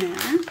what's in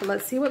there. But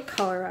let's see what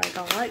color I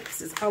got,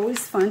 because it's always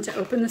fun to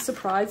open the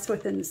surprise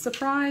within the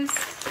surprise.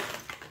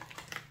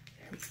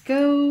 There we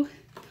go.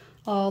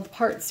 All the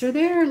parts are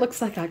there.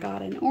 Looks like I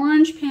got an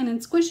orange pen and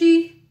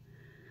squishy,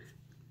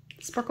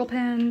 sparkle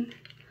pen.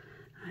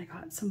 I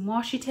got some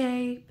washi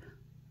tape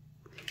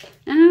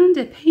and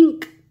a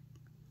pink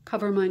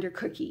cover minder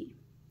cookie.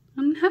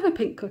 I don't have a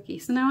pink cookie,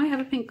 so now I have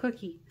a pink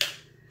cookie.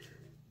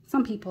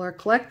 Some people are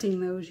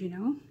collecting those, you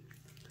know.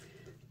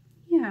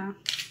 Yeah,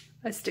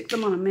 I stick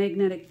them on a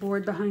magnetic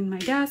board behind my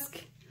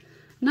desk.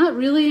 Not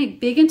really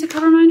big into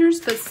cover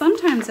minders, but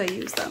sometimes I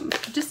use them.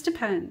 It just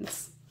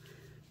depends.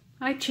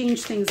 I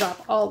change things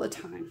up all the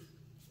time.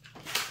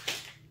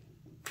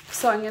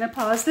 So I'm going to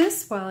pause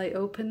this while I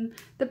open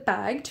the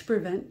bag to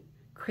prevent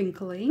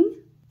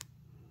crinkling.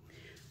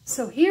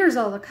 So here's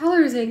all the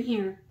colors in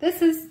here.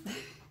 This is...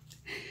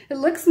 It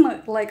looks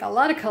like a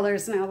lot of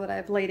colors now that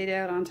I've laid it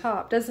out on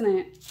top, doesn't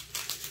it?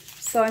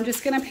 So I'm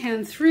just going to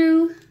pan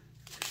through.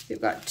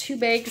 We've got 2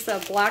 bags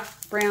of black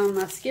brown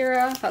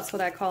mascara. That's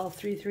what I call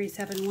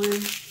 3371.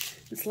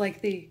 It's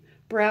like the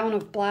brown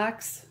of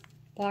blacks,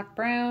 black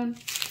brown,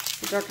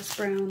 the darkest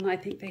brown I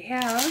think they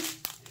have.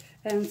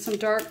 And some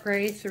dark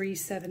gray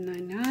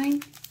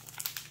 3799.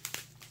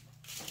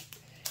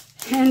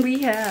 And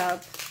we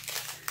have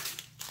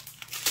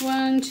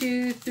 1,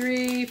 2,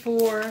 3,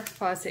 4,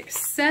 5, 6,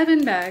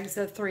 7 bags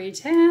of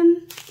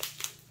 310.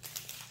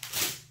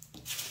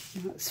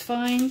 That's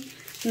fine.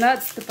 And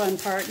that's the fun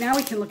part. Now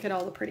we can look at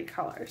all the pretty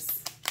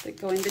colors that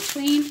go in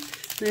between.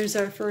 There's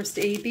our first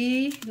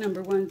AB,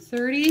 number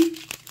 130.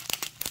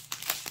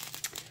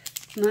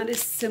 And that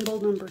is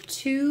symbol number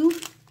 2.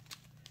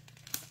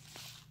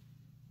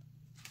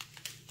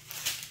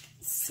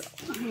 So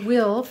I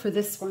will, for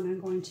this one, I'm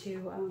going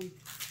to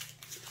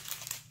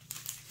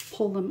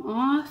pull them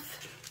off.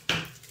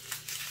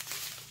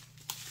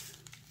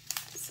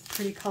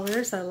 Pretty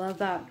colors. I love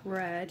that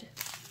red,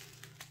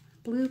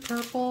 blue,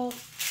 purple.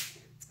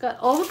 It's got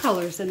all the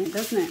colors in it,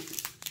 doesn't it?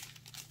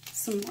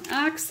 Some more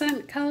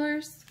accent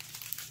colors.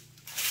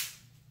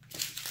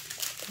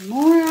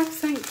 More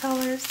accent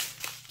colors.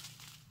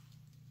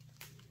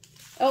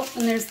 Oh,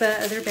 and there's the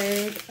other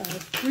bag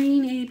of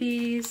green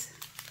ABs.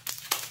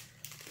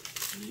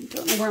 I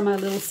don't know where my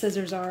little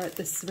scissors are at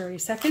this very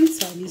second,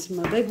 so I'm using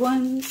my big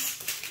ones.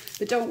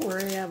 But don't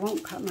worry, I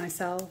won't cut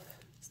myself.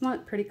 It's not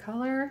a pretty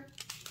color.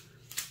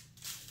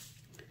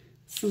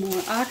 Some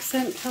more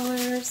accent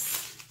colors.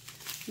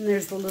 And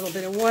there's a little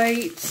bit of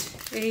white,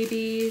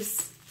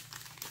 ABs.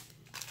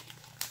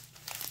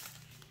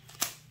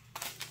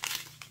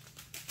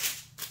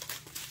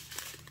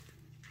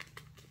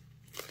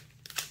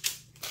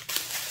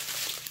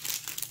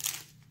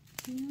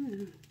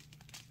 Yeah.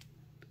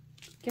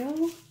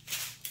 Go.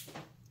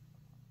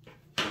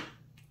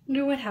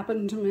 Wonder what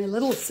happened to my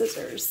little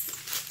scissors.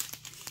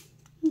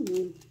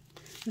 And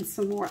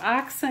some more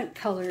accent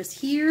colors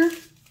here.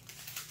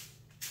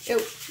 Oh,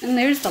 and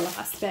there's the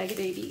last bag of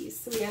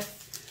ABs. So we have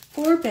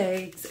 4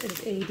 bags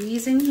of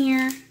ABs in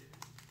here.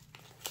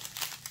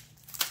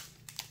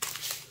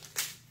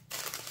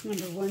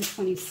 Number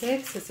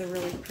 126 is a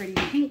really pretty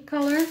pink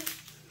color.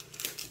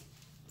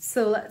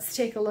 So let's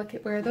take a look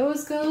at where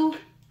those go.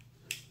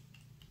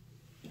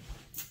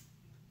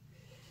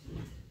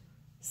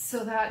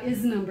 So that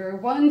is number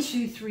 1,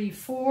 2, 3,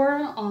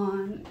 4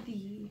 on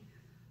the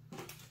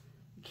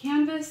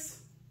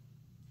canvas.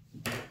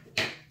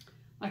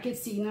 I could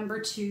see number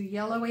 2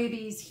 yellow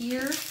ABs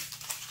here.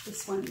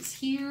 This one's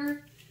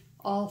here,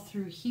 all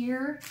through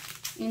here.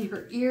 In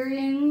her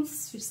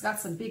earrings, she's got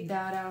some big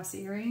badass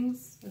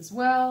earrings as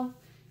well.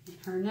 In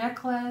her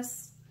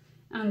necklace,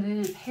 and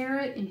then a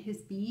parrot in his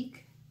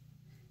beak.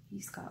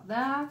 He's got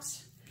that.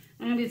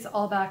 And it's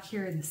all back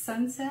here in the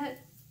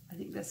sunset. I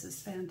think this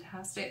is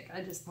fantastic.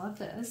 I just love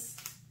this.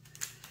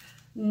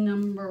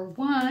 Number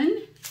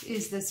 1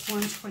 is this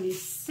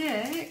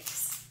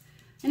 126,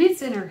 and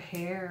it's in her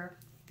hair.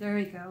 There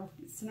we go.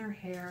 It's in her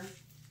hair.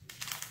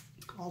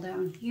 All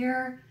down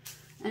here,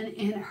 and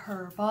in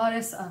her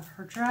bodice of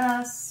her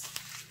dress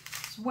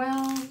as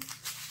well.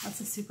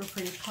 That's a super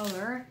pretty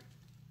color,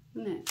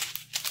 isn't it?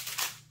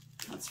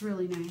 That's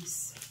really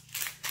nice.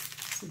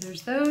 So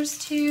there's those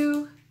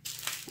 2.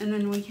 And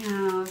then we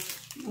have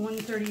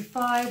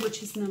 135,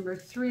 which is number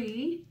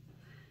 3.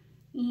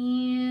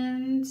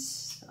 And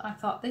I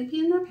thought they'd be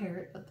in the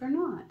parrot, but they're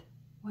not.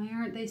 Why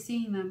aren't they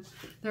seeing them?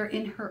 They're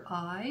in her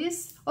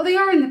eyes. Oh, they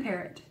are in the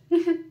parrot.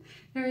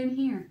 They're in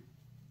here.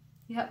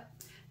 Yep.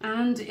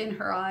 And in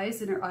her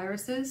eyes, in her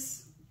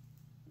irises.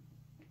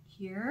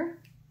 Here.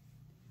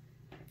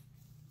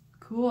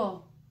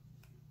 Cool.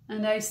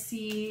 And I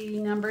see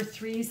number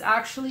 3's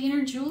actually in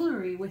her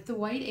jewelry with the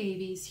white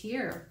ABs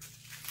here.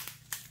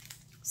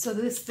 So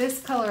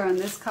this color and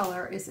this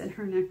color is in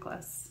her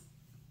necklace.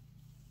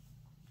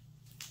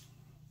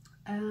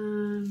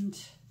 And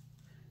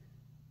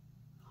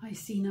I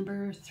see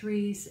number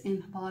 3's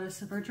in the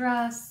bodice of her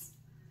dress,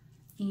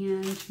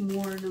 and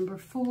more number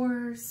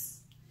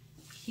 4's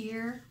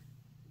here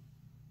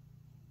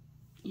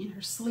in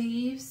her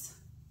sleeves.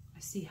 I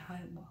see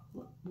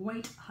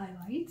white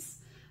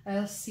highlights. I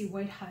also see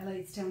white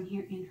highlights down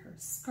here in her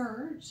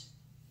skirt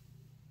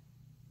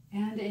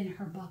and in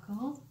her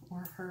buckle,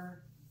 or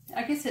her,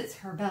 I guess it's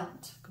her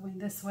belt going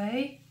this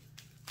way,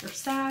 her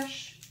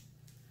sash.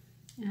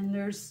 And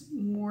there's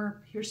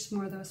more, here's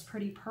more of those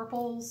pretty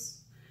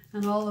purples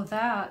and all of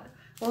that.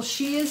 Well,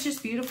 she is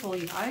just beautiful,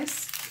 you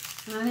guys.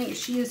 And I think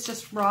she is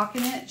just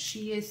rocking it.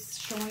 She is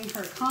showing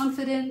her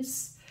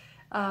confidence.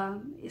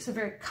 It's a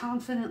very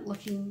confident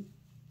looking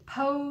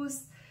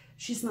pose.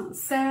 She's not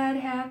sad,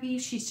 happy.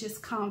 She's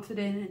just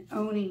confident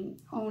and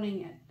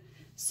owning it.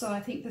 So I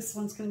think this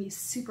one's going to be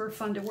super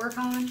fun to work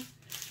on.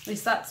 At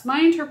least that's my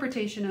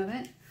interpretation of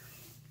it.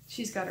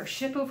 She's got her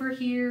ship over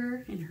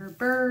here and her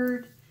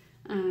bird,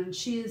 and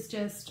she is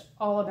just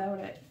all about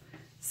it.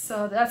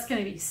 So that's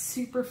going to be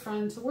super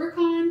fun to work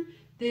on.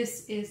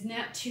 This is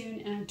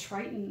Neptune and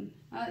Triton.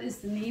 That is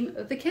the name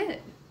of the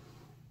kit.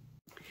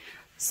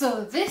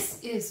 So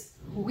this is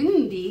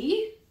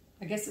Wynndy.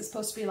 I guess it's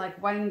supposed to be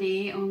like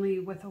Wendy, only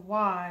with a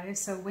Y,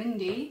 so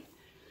Wynndy.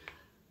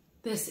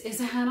 This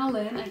is a Hanna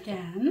Lynn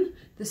again.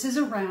 This is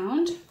a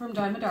round from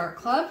Diamond Art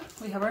Club.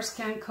 We have our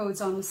scan codes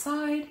on the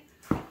side,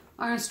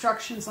 our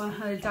instructions on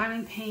how to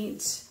diamond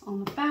paint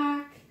on the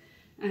back,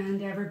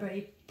 and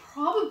everybody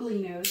probably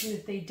knows, and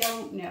if they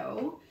don't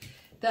know,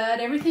 that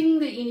everything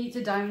that you need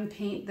to diamond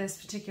paint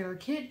this particular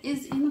kit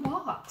is in the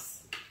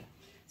box.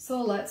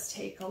 So let's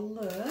take a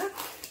look.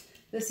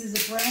 This is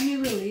a brand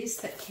new release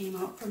that came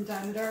out from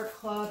Diamond Art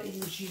Club in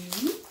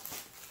June.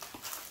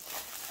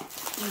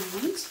 And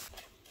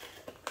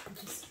I'll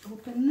just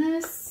open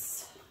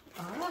this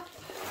up.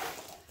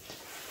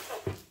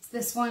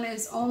 This one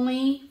is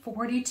only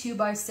 42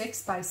 by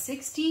 6 by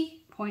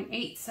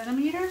 60.8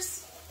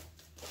 centimeters.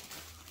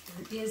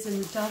 It is in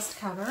the dust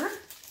cover.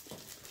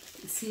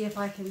 Let's see if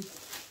I can,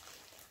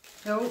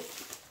 oh,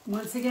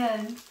 once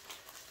again,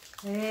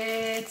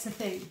 it's a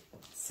thing.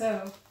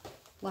 So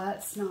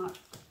let's not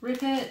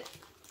rip it,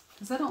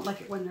 because I don't like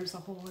it when there's a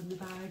hole in the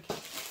bag.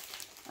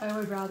 I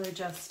would rather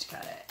just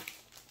cut it.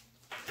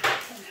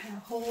 Don't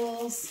have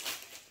holes,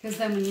 because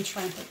then when you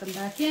try and put them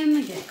back in,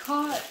 they get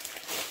caught.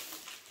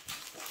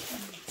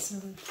 So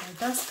our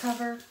dust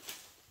cover,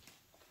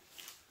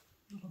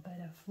 a little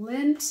bit of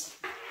lint,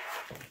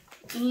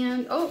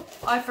 and oh,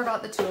 I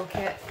forgot the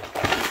toolkit.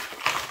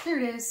 There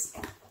it is.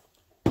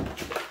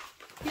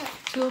 Yeah,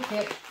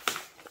 toolkit.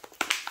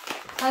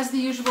 Has the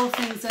usual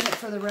things in it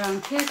for the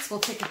round kits.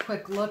 We'll take a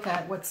quick look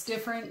at what's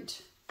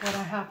different, what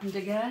I happen to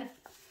get.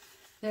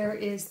 There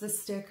is the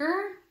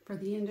sticker for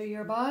the end of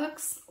your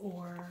box,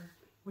 or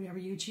whatever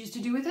you choose to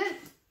do with it.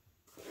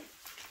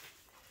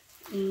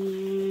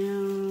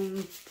 And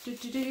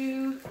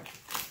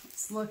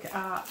let's look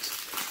at,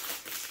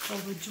 pull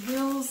the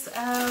drills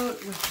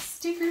out with the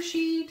sticker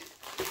sheet.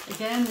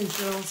 Again, the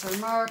drills are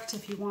marked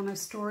if you want to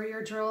store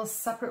your drills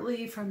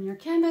separately from your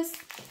canvas.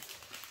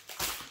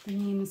 The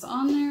name is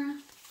on there.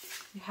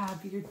 You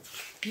have your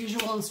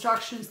usual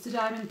instructions to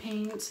diamond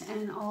paint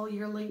and all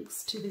your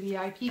links to the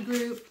VIP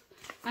group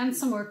and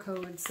some more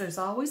codes. There's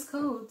always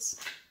codes.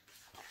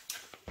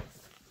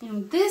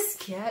 And this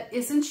kit,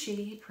 isn't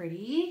she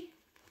pretty?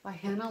 By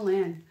Hanna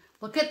Lynn.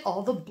 Look at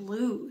all the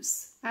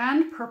blues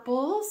and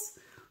purples.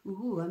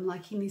 Ooh, I'm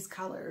liking these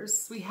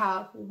colors. We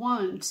have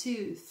 1,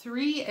 2,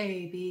 3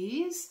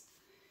 ABs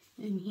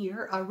in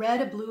here. A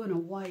red, a blue, and a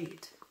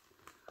white.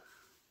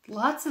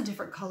 Lots of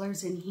different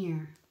colors in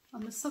here.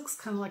 And this looks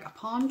kind of like a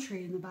palm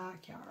tree in the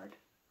backyard.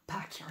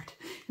 backyard,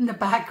 in the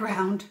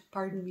background,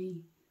 pardon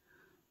me.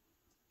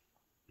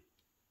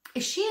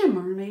 Is she a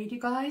mermaid, you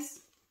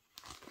guys?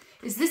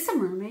 Is this a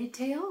mermaid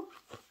tail?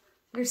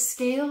 There's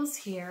scales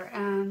here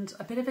and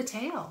a bit of a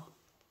tail.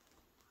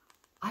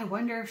 I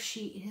wonder if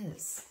she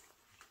is.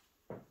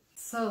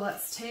 So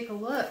let's take a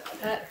look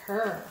at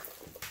her.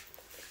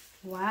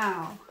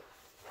 Wow,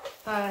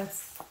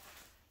 that's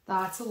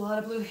a lot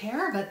of blue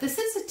hair, but this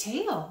is a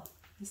tail.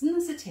 Isn't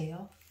this a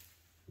tail?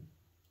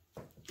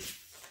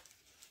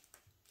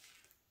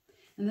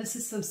 And this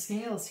is some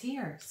scales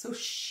here. So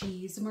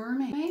she's a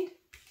mermaid,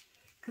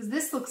 because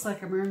this looks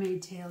like a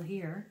mermaid tail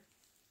here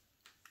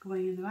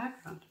going in the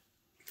background.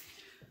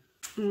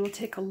 And we'll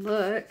take a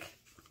look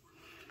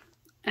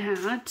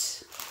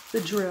at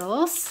the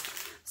drills.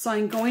 So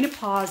I'm going to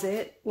pause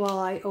it while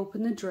I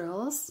open the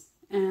drills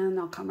and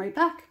I'll come right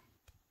back.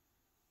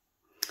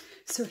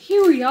 So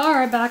here we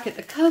are back at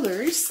the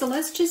colors. So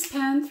let's just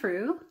pan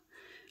through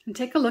and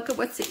take a look at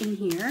what's in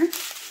here.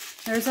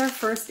 There's our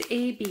first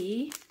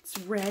AB. It's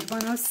red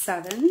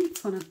 107.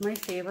 It's one of my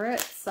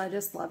favorites. I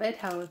just love it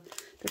how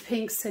the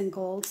pinks and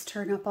golds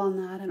turn up on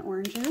that and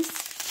oranges.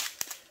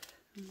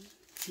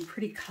 Some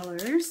pretty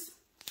colors.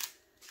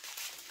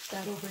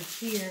 That over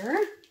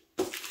here.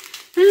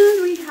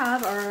 And we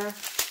have our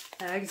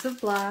bags of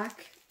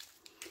black.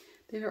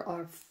 There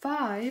are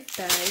 5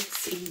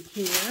 bags in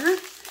here.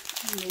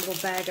 And a little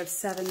bag of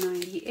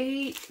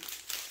 $7.98.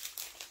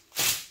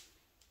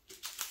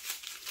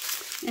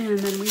 And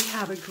then we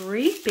have a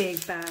great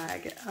big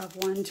bag of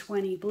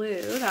 120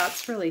 blue.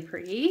 That's really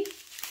pretty.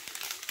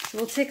 So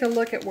we'll take a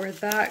look at where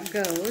that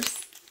goes.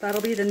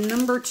 That'll be the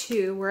number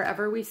 2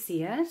 wherever we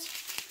see it.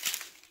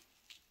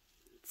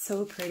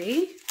 So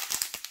pretty.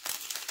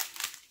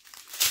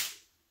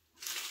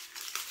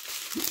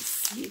 Let's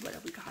see what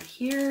have we got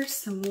here.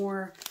 Some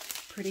more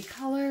pretty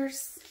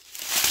colors.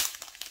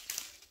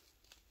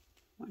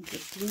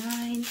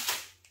 159.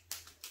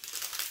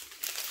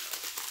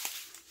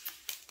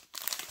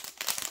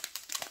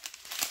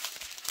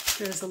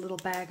 There's a little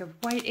bag of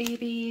white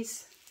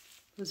ABs.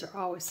 Those are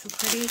always so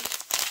pretty.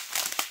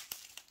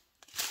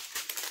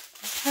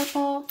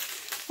 Purple.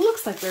 It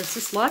looks like there's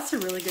just lots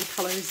of really good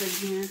colors in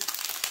here.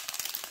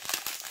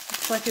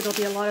 Looks like it'll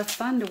be a lot of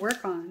fun to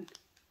work on.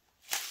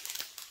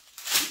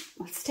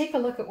 Let's take a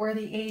look at where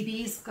the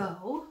ABs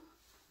go.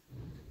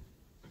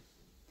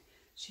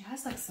 She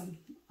has like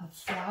a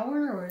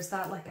flower, or is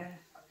that like a...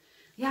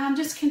 Yeah, I'm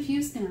just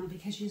confused now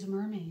because she's a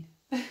mermaid.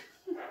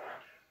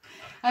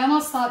 I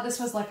almost thought this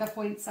was like a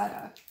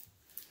poinsettia.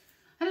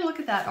 I had to look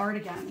at that art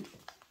again.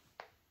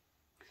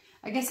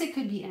 I guess it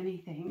could be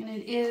anything, and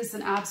it is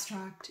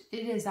abstract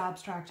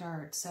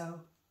art,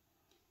 so.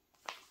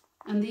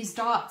 And these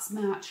dots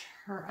match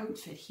her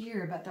outfit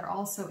here, but they're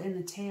also in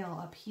the tail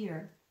up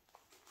here.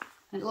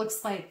 And it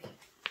looks like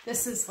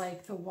this is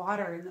like the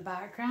water in the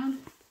background.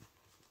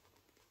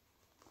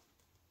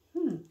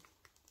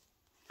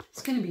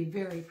 It's going to be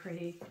very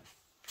pretty.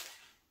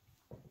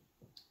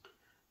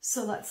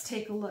 So let's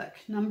take a look.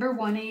 Number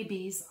 1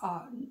 ABs,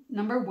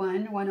 number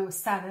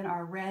 107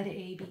 are red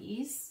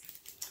ABs.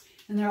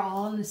 And they're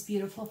all in this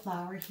beautiful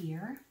flower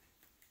here.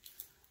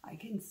 I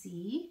can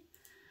see.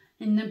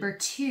 And number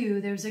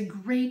 2, there's a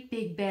great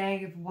big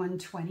bag of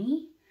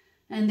 120.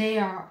 And they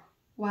are,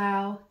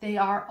 wow, they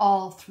are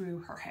all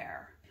through her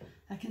hair.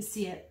 I can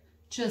see it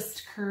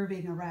just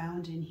curving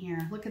around in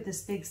here. Look at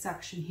this big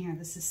section here.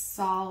 This is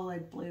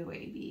solid blue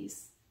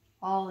ABs,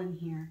 all in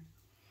here.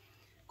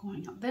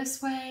 Going up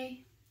this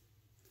way.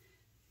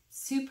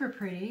 Super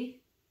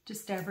pretty,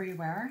 just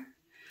everywhere.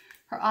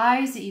 Her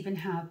eyes even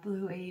have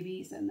blue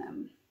ABs in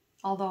them,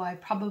 although I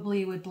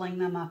probably would bling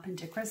them up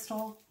into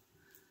crystal,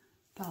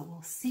 but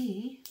we'll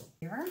see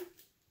here.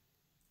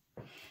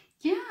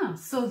 Yeah,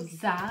 so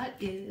that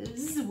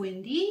is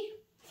Wynndy.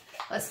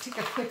 Let's take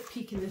a quick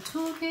peek in the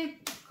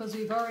toolkit because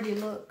we've already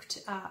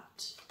looked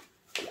at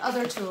the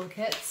other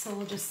toolkit, so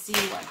we'll just see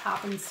what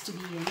happens to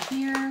be in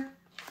here.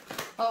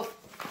 Oh,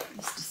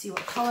 just to see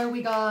what color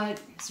we got.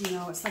 So, you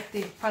know, it's like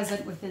the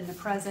present within the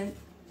present.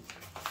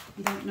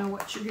 You don't know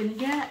what you're gonna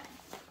get.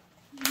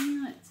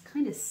 Yeah, it's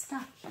kind of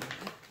stuck here.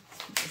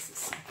 Let's put this a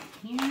second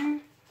here.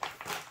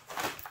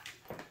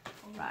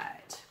 All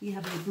right, we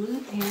have a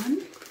blue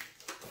pen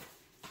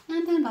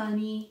and a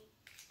bunny.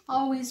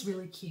 Always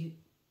really cute.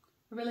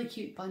 A really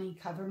cute bunny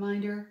cover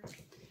minder.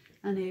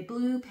 And a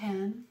blue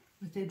pen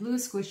with a blue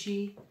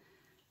squishy.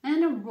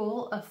 And a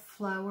roll of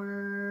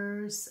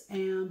flowers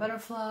and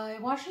butterfly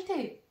washi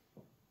tape.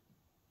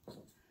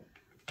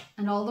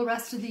 And all the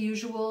rest of the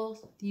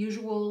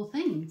usual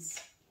things.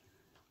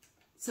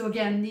 So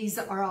again, these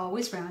are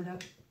always random.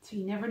 So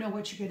you never know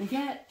what you're gonna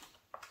get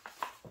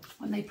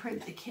when they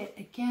print the kit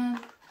again,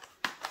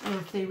 or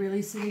if they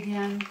release it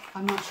again.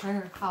 I'm not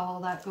sure how all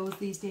that goes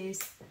these days,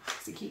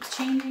 because it keeps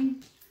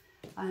changing.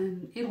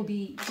 It'll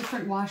be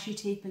different washi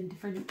tape and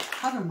different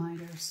cover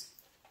minders.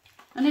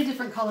 And a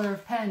different color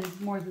of pen,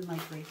 more than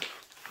likely.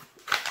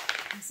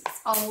 This is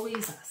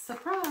always a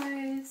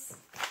surprise.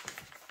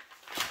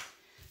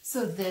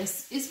 So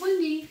this is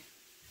Wynndy.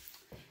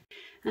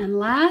 And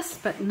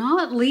last but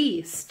not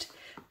least,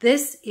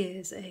 This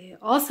is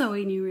also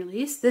a new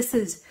release. This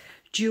is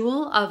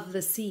Jewel of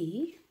the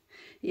Sea.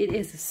 It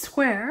is a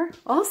square,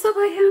 also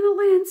by Hanna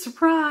Lynns,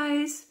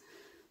 surprise,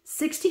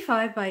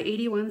 65 by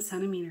 81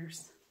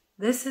 centimeters.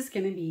 This is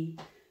going to be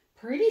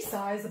pretty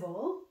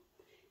sizable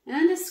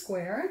and a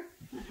square.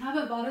 I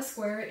haven't bought a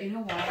square in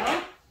a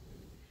while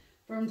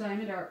from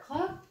Diamond Art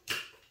Club.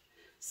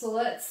 So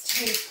let's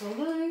take a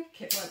look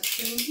at what's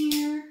in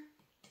here.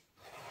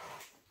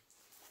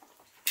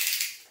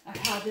 I've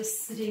had this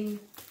sitting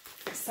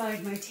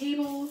beside my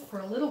table for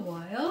a little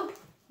while.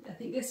 I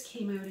think this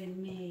came out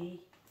in May.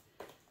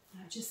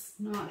 I've just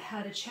not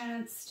had a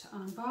chance to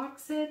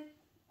unbox it.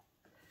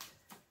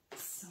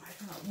 So I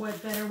thought,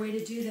 what better way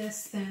to do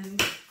this than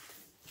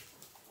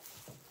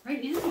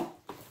right now?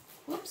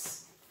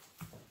 Whoops.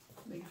 I'm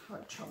having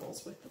hard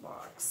troubles with the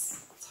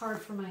box. It's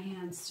hard for my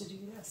hands to do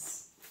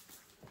this.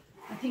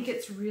 I think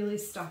it's really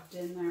stuffed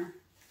in there.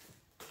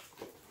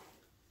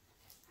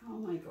 How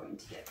am I going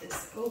to get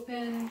this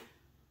open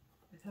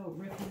without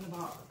ripping the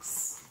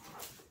box?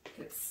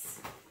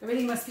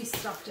 Everything must be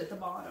stuffed at the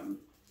bottom.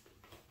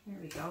 There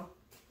we go.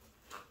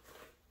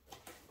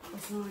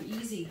 It's not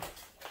easy.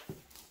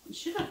 It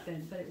should have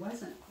been, but it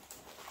wasn't.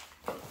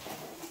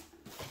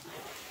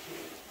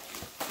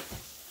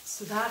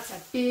 So that's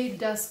a big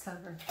dust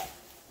cover.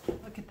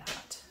 Look at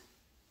that.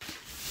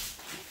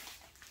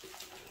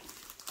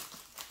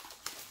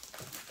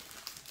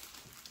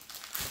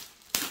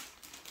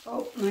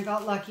 Oh, and I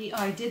got lucky.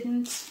 I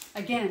didn't.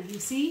 Again, you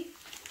see?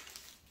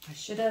 I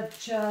should have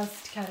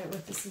just cut it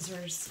with the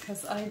scissors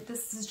because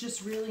this is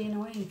just really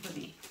annoying for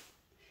me.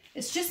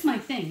 It's just my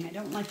thing. I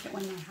don't like it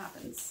when that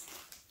happens.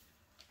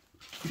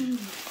 And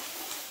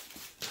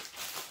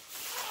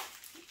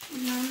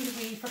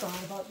we forgot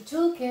about the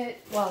toolkit.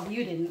 Well,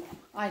 you didn't.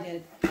 I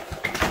did.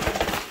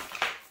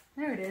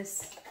 There it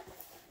is.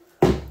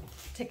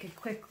 Take a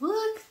quick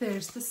look.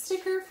 There's the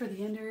sticker for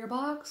the end of your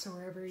box or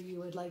wherever you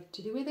would like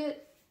to do with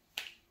it.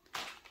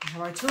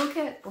 Our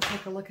toolkit. We'll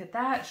take a look at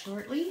that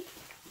shortly.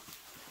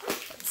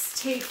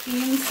 Let's take the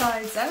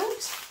insides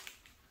out.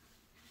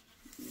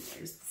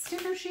 There's the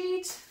sticker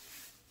sheet.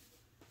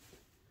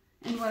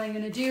 And what I'm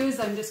going to do is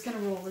I'm just going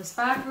to roll this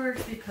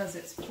backwards because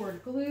it's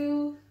poured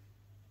glue.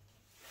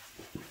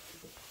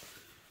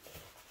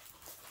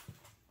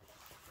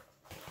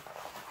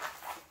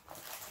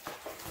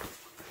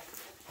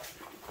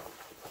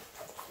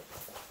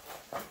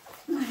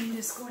 I'm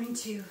just going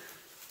to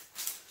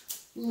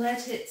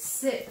let it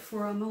sit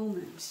for a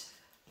moment.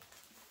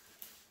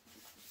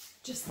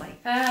 Just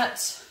like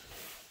that.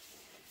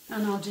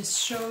 And I'll just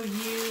show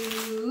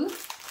you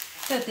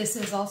that this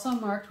is also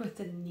marked with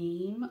the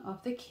name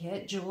of the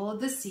kit, Jewel of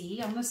the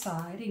Sea, on the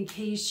side in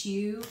case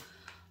you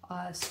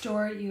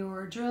store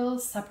your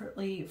drills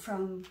separately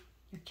from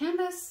your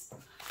canvas.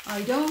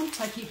 I don't.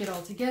 I keep it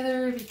all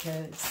together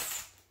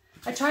because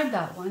I tried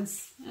that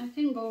once and it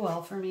didn't go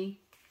well for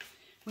me.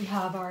 We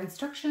have our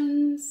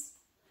instructions.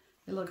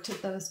 We looked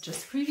at those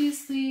just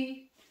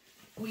previously.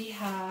 We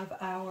have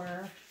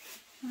our,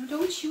 oh,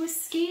 don't you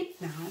escape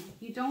now.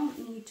 You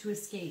don't need to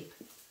escape.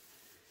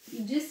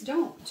 You just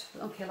don't.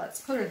 Okay,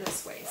 let's put her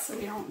this way so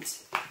we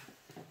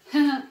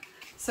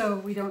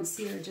don't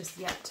see her just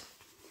yet.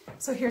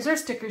 So here's our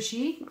sticker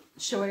sheet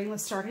showing the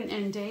start and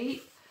end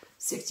date,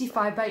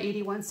 65 by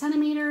 81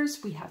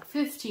 centimeters. We have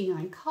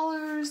 59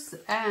 colors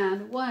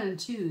and 1,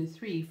 2,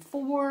 3,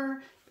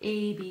 4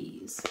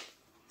 ABs.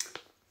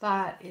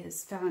 That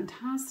is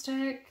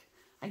fantastic.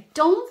 I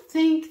don't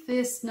think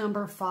this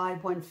number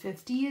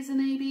 5150 is an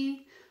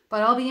AB,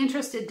 but I'll be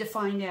interested to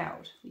find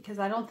out because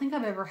I don't think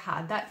I've ever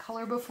had that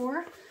color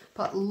before.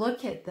 But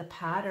look at the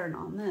pattern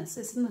on this.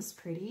 Isn't this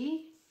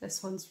pretty?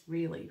 This one's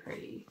really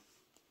pretty.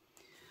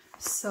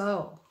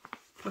 So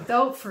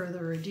without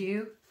further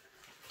ado,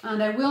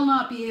 and I will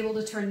not be able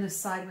to turn this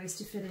sideways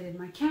to fit it in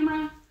my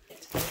camera.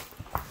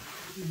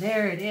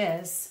 There it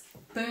is.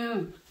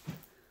 Boom.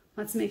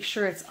 Let's make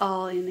sure it's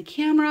all in the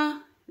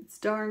camera. It's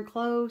darn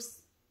close.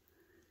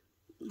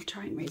 I'll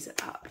try and raise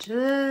it up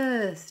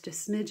just a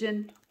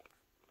smidgen.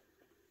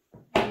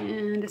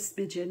 And a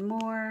smidgen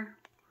more.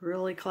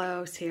 Really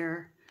close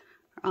here.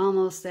 We're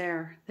almost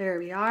there. There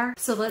we are.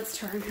 So let's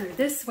turn her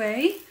this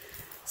way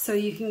so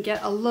you can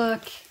get a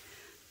look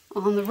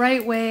on the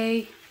right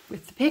way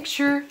with the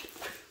picture.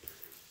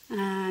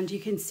 And you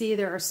can see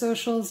there are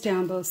socials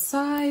down both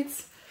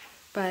sides,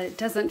 but it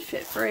doesn't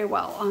fit very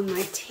well on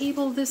my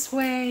table this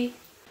way.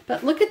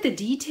 But look at the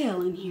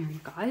detail in here,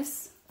 you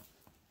guys.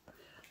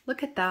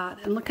 Look at that,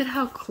 and look at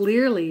how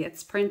clearly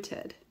it's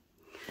printed.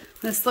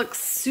 This looks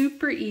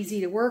super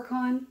easy to work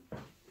on.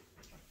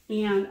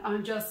 And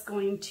I'm just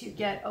going to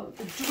get out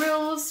the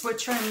drills,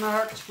 which are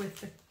marked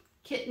with the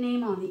kit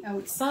name on the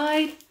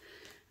outside.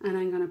 And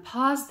I'm going to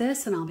pause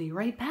this and I'll be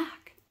right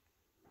back.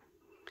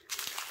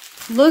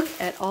 Look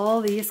at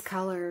all these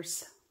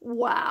colors.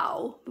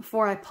 Wow.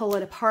 Before I pull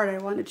it apart, I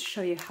wanted to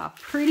show you how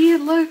pretty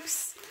it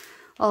looks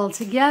all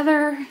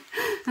together.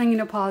 I'm going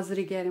to pause it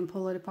again and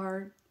pull it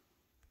apart.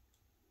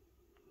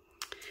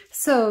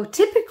 So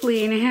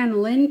typically in a Hanna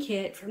Lynn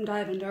kit from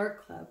Diamond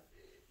Art Club,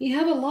 you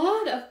have a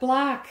lot of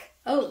black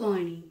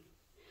outlining.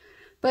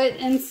 But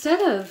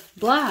instead of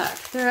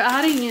black, they're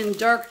adding in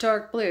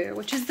dark blue,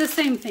 which is the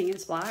same thing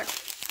as black.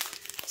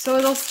 So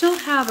it'll still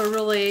have a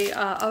really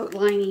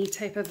outliney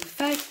type of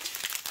effect.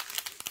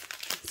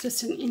 It's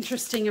just an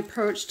interesting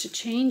approach to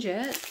change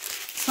it.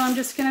 So I'm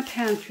just going to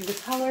pan through the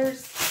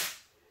colors.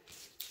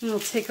 And we'll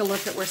take a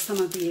look at where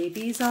some of the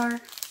ABs are.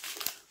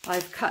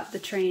 I've cut the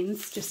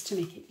trains just to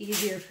make it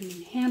easier for me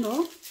to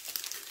handle,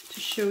 to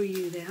show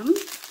you them.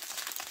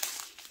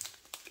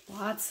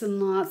 Lots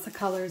and lots of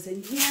colors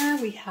in here.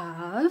 We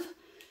have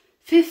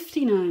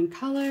 59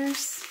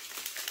 colors.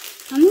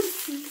 And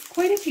this is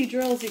quite a few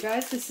drills, you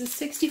guys. This is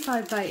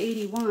 65 by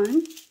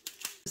 81.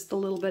 Just a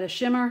little bit of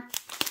shimmer.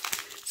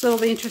 So it'll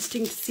be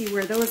interesting to see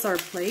where those are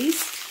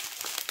placed.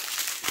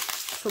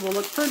 So we'll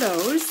look for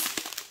those.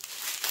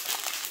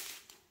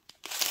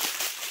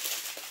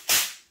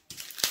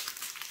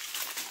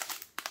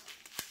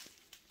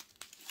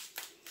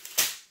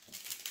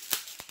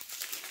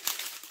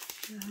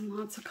 And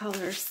lots of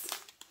colors.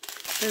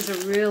 There's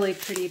a really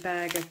pretty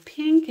bag of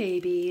pink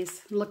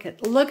ABs. Look at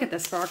the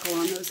sparkle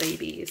on those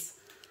ABs.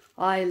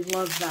 I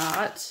love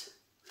that.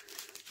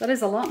 That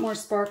is a lot more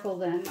sparkle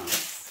than those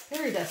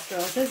fairy dust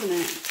drills, isn't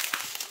it?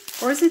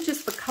 Or is it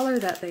just the color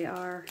that they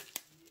are?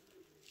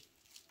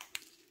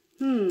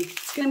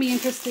 It's going to be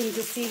interesting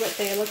to see what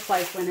they look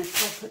like when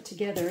it's all put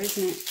together,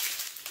 isn't it?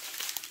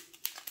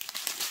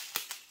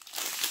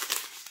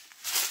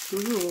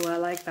 Ooh, I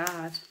like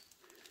that.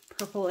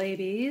 Purple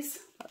ABs.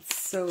 That's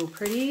so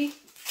pretty.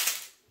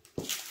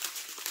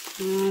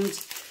 And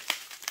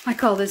I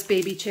call this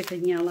baby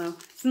chicken yellow.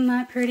 Isn't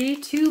that pretty?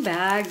 2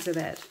 bags of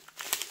it.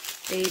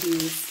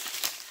 ABs.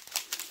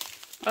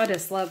 I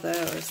just love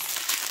those.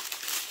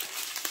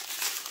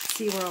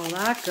 See where all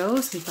that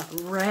goes. We've got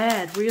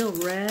red, real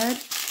red,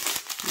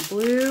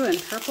 blue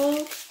and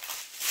purple.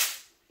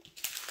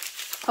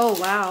 Oh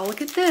wow,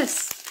 look at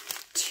this.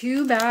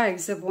 2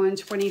 bags of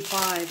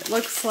 125. It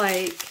looks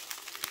like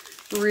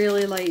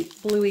really light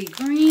bluey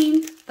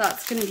green.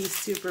 That's going to be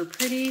super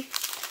pretty.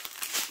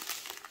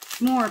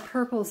 More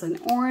purples and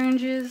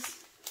oranges.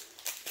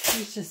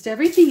 There's just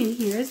everything in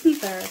here, isn't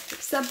there?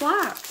 Except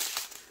black.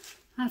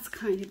 That's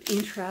kind of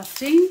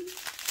interesting.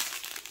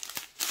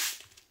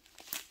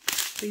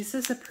 This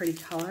is a pretty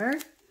color.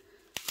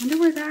 Wonder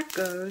where that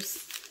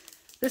goes.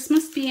 This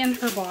must be in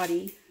her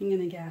body, I'm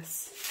gonna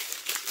guess.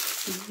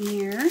 In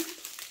here.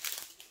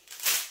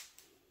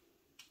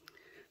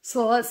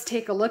 So let's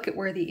take a look at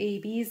where the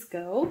ABs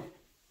go.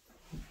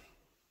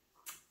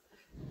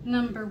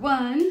 Number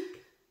 1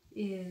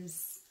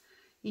 is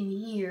in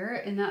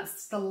here, and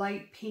that's the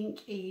light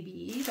pink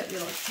AB that we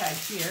looked at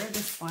here.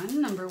 This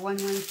one, number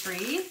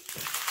 113.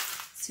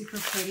 Super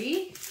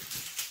pretty.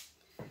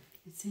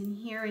 It's in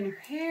here in her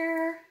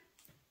hair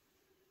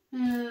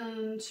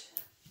and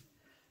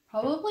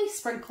probably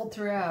sprinkled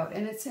throughout,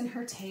 and it's in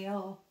her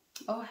tail.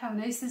 Oh, how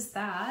nice is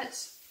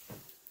that?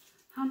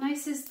 How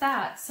nice is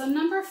that? So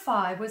number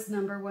 5 was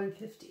number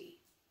 150.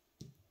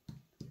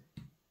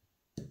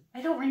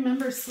 I don't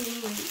remember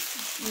seeing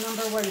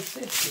number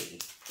 150.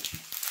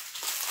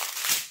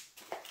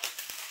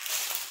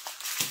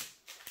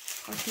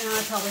 Now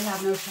I probably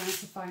have no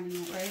chance of finding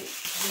it, right?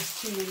 There's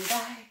too many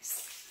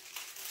bags.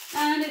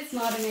 And it's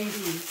not an AB,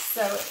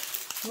 so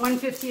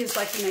 150 is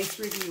like a nice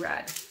ruby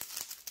red.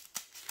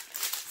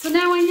 So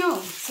now I know.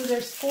 So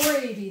there's 4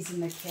 ABs in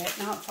the kit,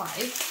 not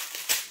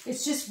 5.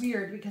 It's just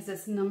weird because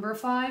it's number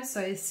 5,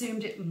 so I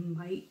assumed it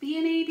might be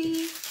an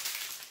AB,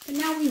 but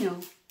now we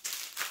know.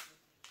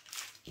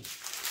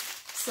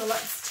 So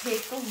let's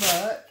take a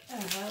look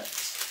at,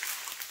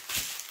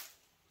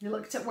 we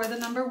looked at where the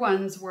number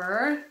 1s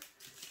were.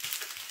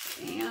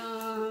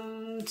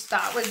 And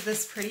that was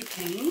this pretty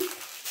pink.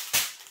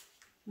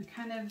 I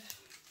kind of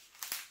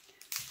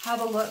have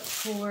a look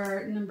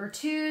for number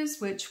 2s,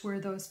 which were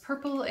those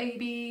purple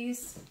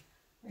ABs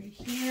right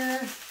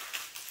here.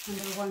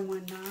 Number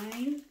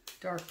 119,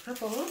 dark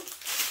purple.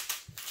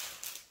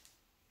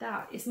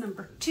 That is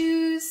number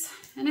 2s,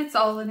 and it's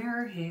all in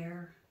her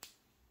hair.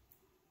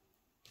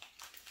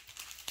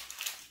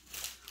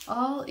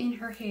 All in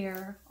her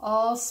hair,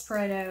 all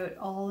spread out,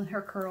 all in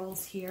her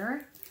curls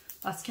here.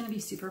 That's going to be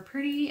super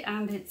pretty,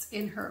 and it's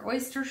in her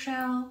oyster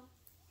shell.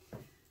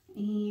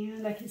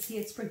 And I can see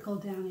it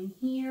sprinkled down in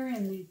here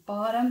in the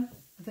bottom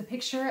of the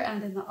picture,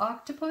 and in the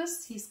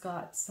octopus. He's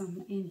got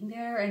some in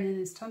there and in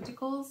his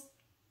tentacles.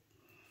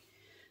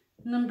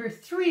 Number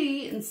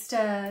 3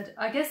 instead,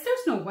 I guess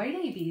there's no white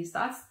ABs,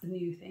 that's the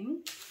new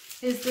thing,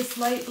 is this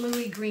light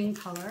bluey green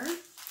color.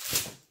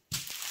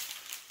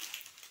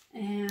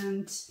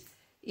 And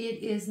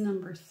it is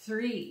number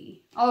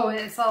 3. Oh,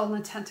 it's all in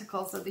the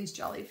tentacles of these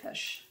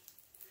jellyfish.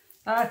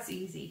 That's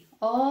easy.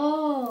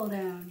 All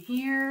down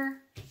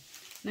here.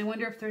 And I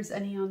wonder if there's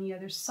any on the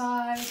other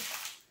side.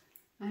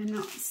 I'm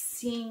not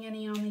seeing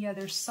any on the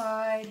other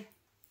side.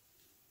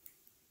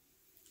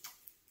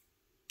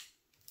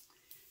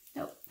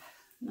 Nope,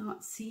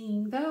 not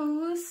seeing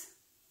those.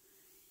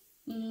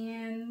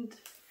 And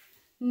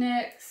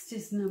next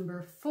is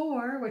number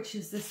 4, which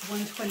is this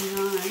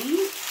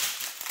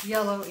 129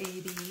 yellow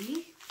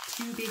AB.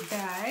 2 big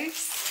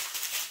bags.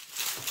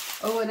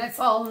 Oh, and it's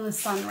all in the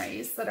sun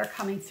rays that are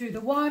coming through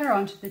the water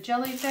onto the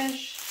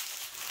jellyfish.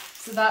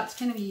 So that's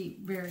going to be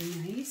very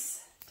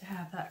nice to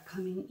have that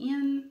coming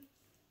in.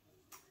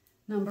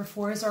 Number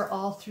 4s are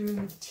all through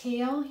the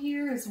tail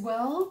here as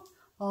well,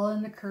 all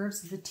in the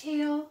curves of the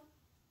tail.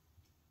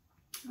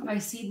 And I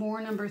see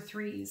more number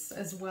 3s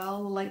as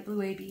well, the light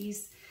blue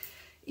ABs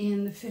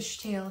in the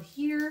fishtail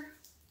here.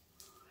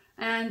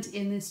 And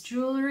in this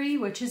jewelry,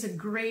 which is a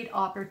great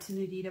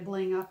opportunity to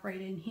bling up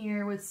right in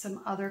here with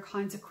some other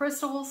kinds of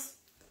crystals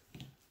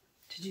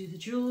to do the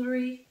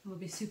jewelry. It will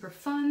be super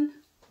fun.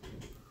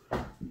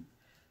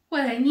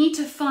 What I need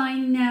to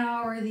find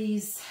now are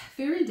these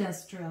fairy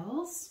dust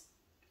drills.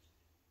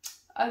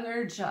 And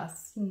they're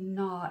just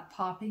not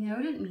popping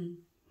out at me.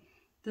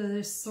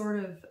 This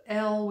sort of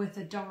L with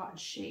a dot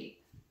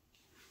shape.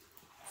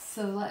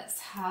 So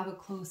let's have a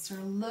closer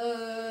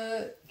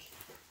look.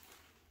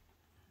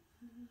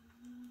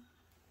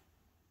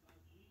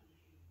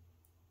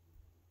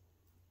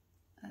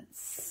 Let's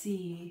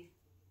see.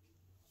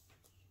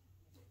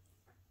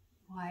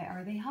 Why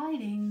are they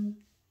hiding?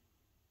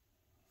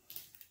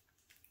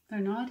 They're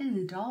not in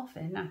the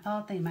dolphin. I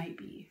thought they might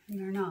be, and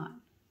they're not.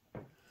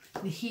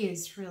 But he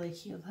is really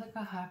cute. Look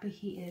how happy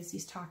he is.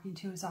 He's talking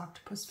to his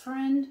octopus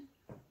friend.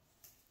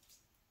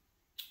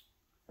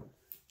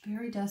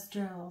 Fairy dust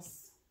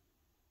drills.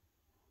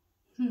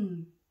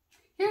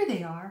 Here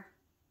they are.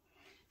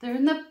 They're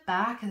in the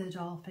back of the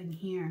dolphin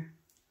here.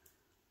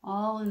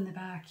 All in the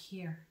back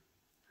here.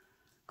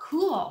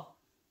 Cool.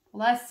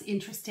 Well, that's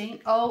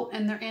interesting. Oh,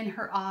 and they're in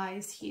her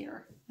eyes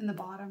here in the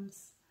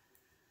bottoms.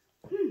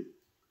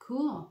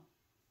 Cool.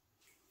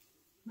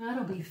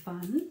 That'll be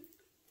fun.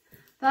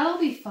 That'll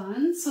be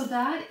fun. So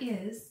that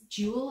is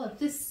Jewel of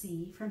the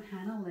Sea from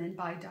Hanna Lynn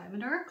by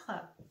Diamond Art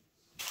Club.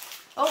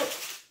 Oh,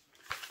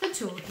 the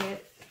toolkit.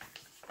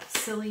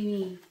 Silly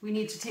me. We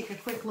need to take a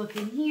quick look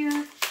in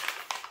here.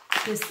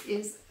 This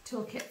is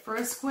toolkit for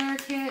a square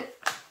kit.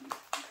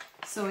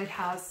 So it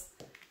has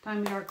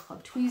Diamond Art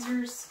Club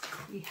tweezers.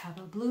 We have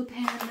a blue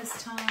pen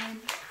this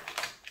time.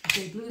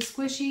 A blue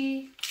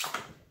squishy.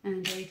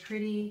 And a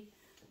pretty,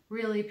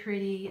 really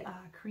pretty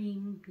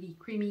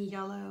creamy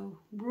yellow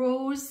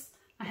rose.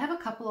 I have a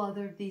couple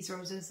other of these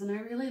roses and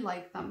I really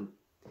like them.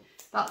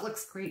 That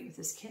looks great with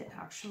this kit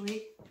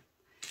actually.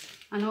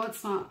 I know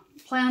it's not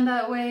planned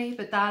that way,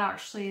 but that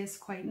actually is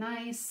quite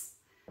nice.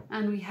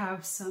 And we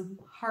have some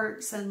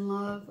hearts and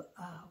love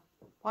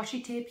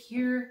washi tape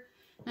here.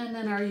 And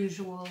then our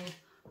usual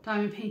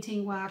diamond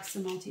painting wax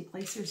and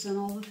multi-placers and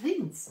all the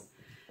things.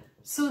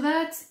 So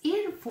that's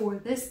it for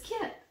this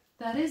kit.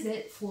 That is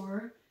it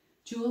for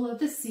Jewel of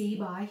the Sea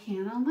by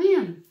Hanna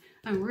Lynn.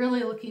 I'm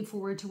really looking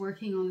forward to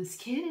working on this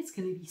kit. It's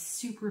going to be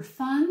super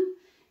fun.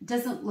 It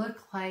doesn't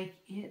look like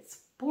it's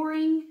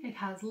boring. It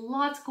has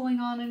lots going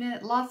on in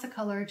it, lots of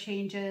color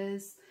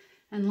changes,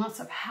 and lots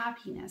of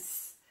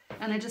happiness.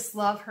 And I just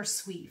love her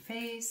sweet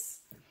face.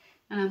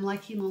 And I'm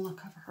liking the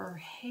look of her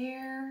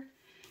hair.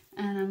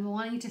 And I'm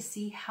wanting to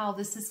see how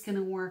this is going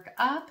to work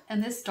up.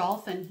 And this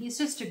dolphin, he's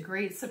just a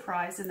great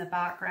surprise in the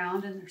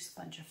background. And there's a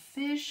bunch of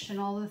fish and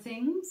all the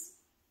things.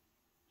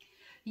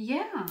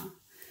 Yeah.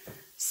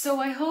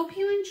 So I hope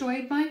you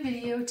enjoyed my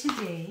video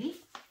today.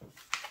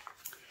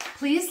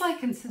 Please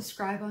like and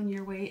subscribe on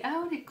your way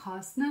out. It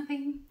costs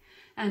nothing.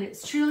 And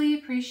it's truly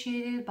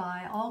appreciated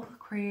by all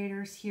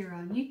creators here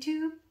on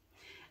YouTube.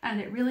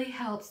 And it really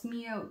helps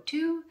me out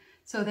too,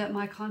 so that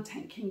my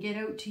content can get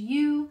out to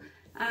you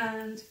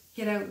and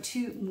get out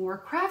to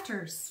more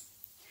crafters.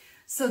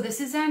 So this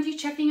is Angie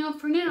checking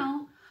out for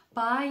now.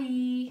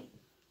 Bye.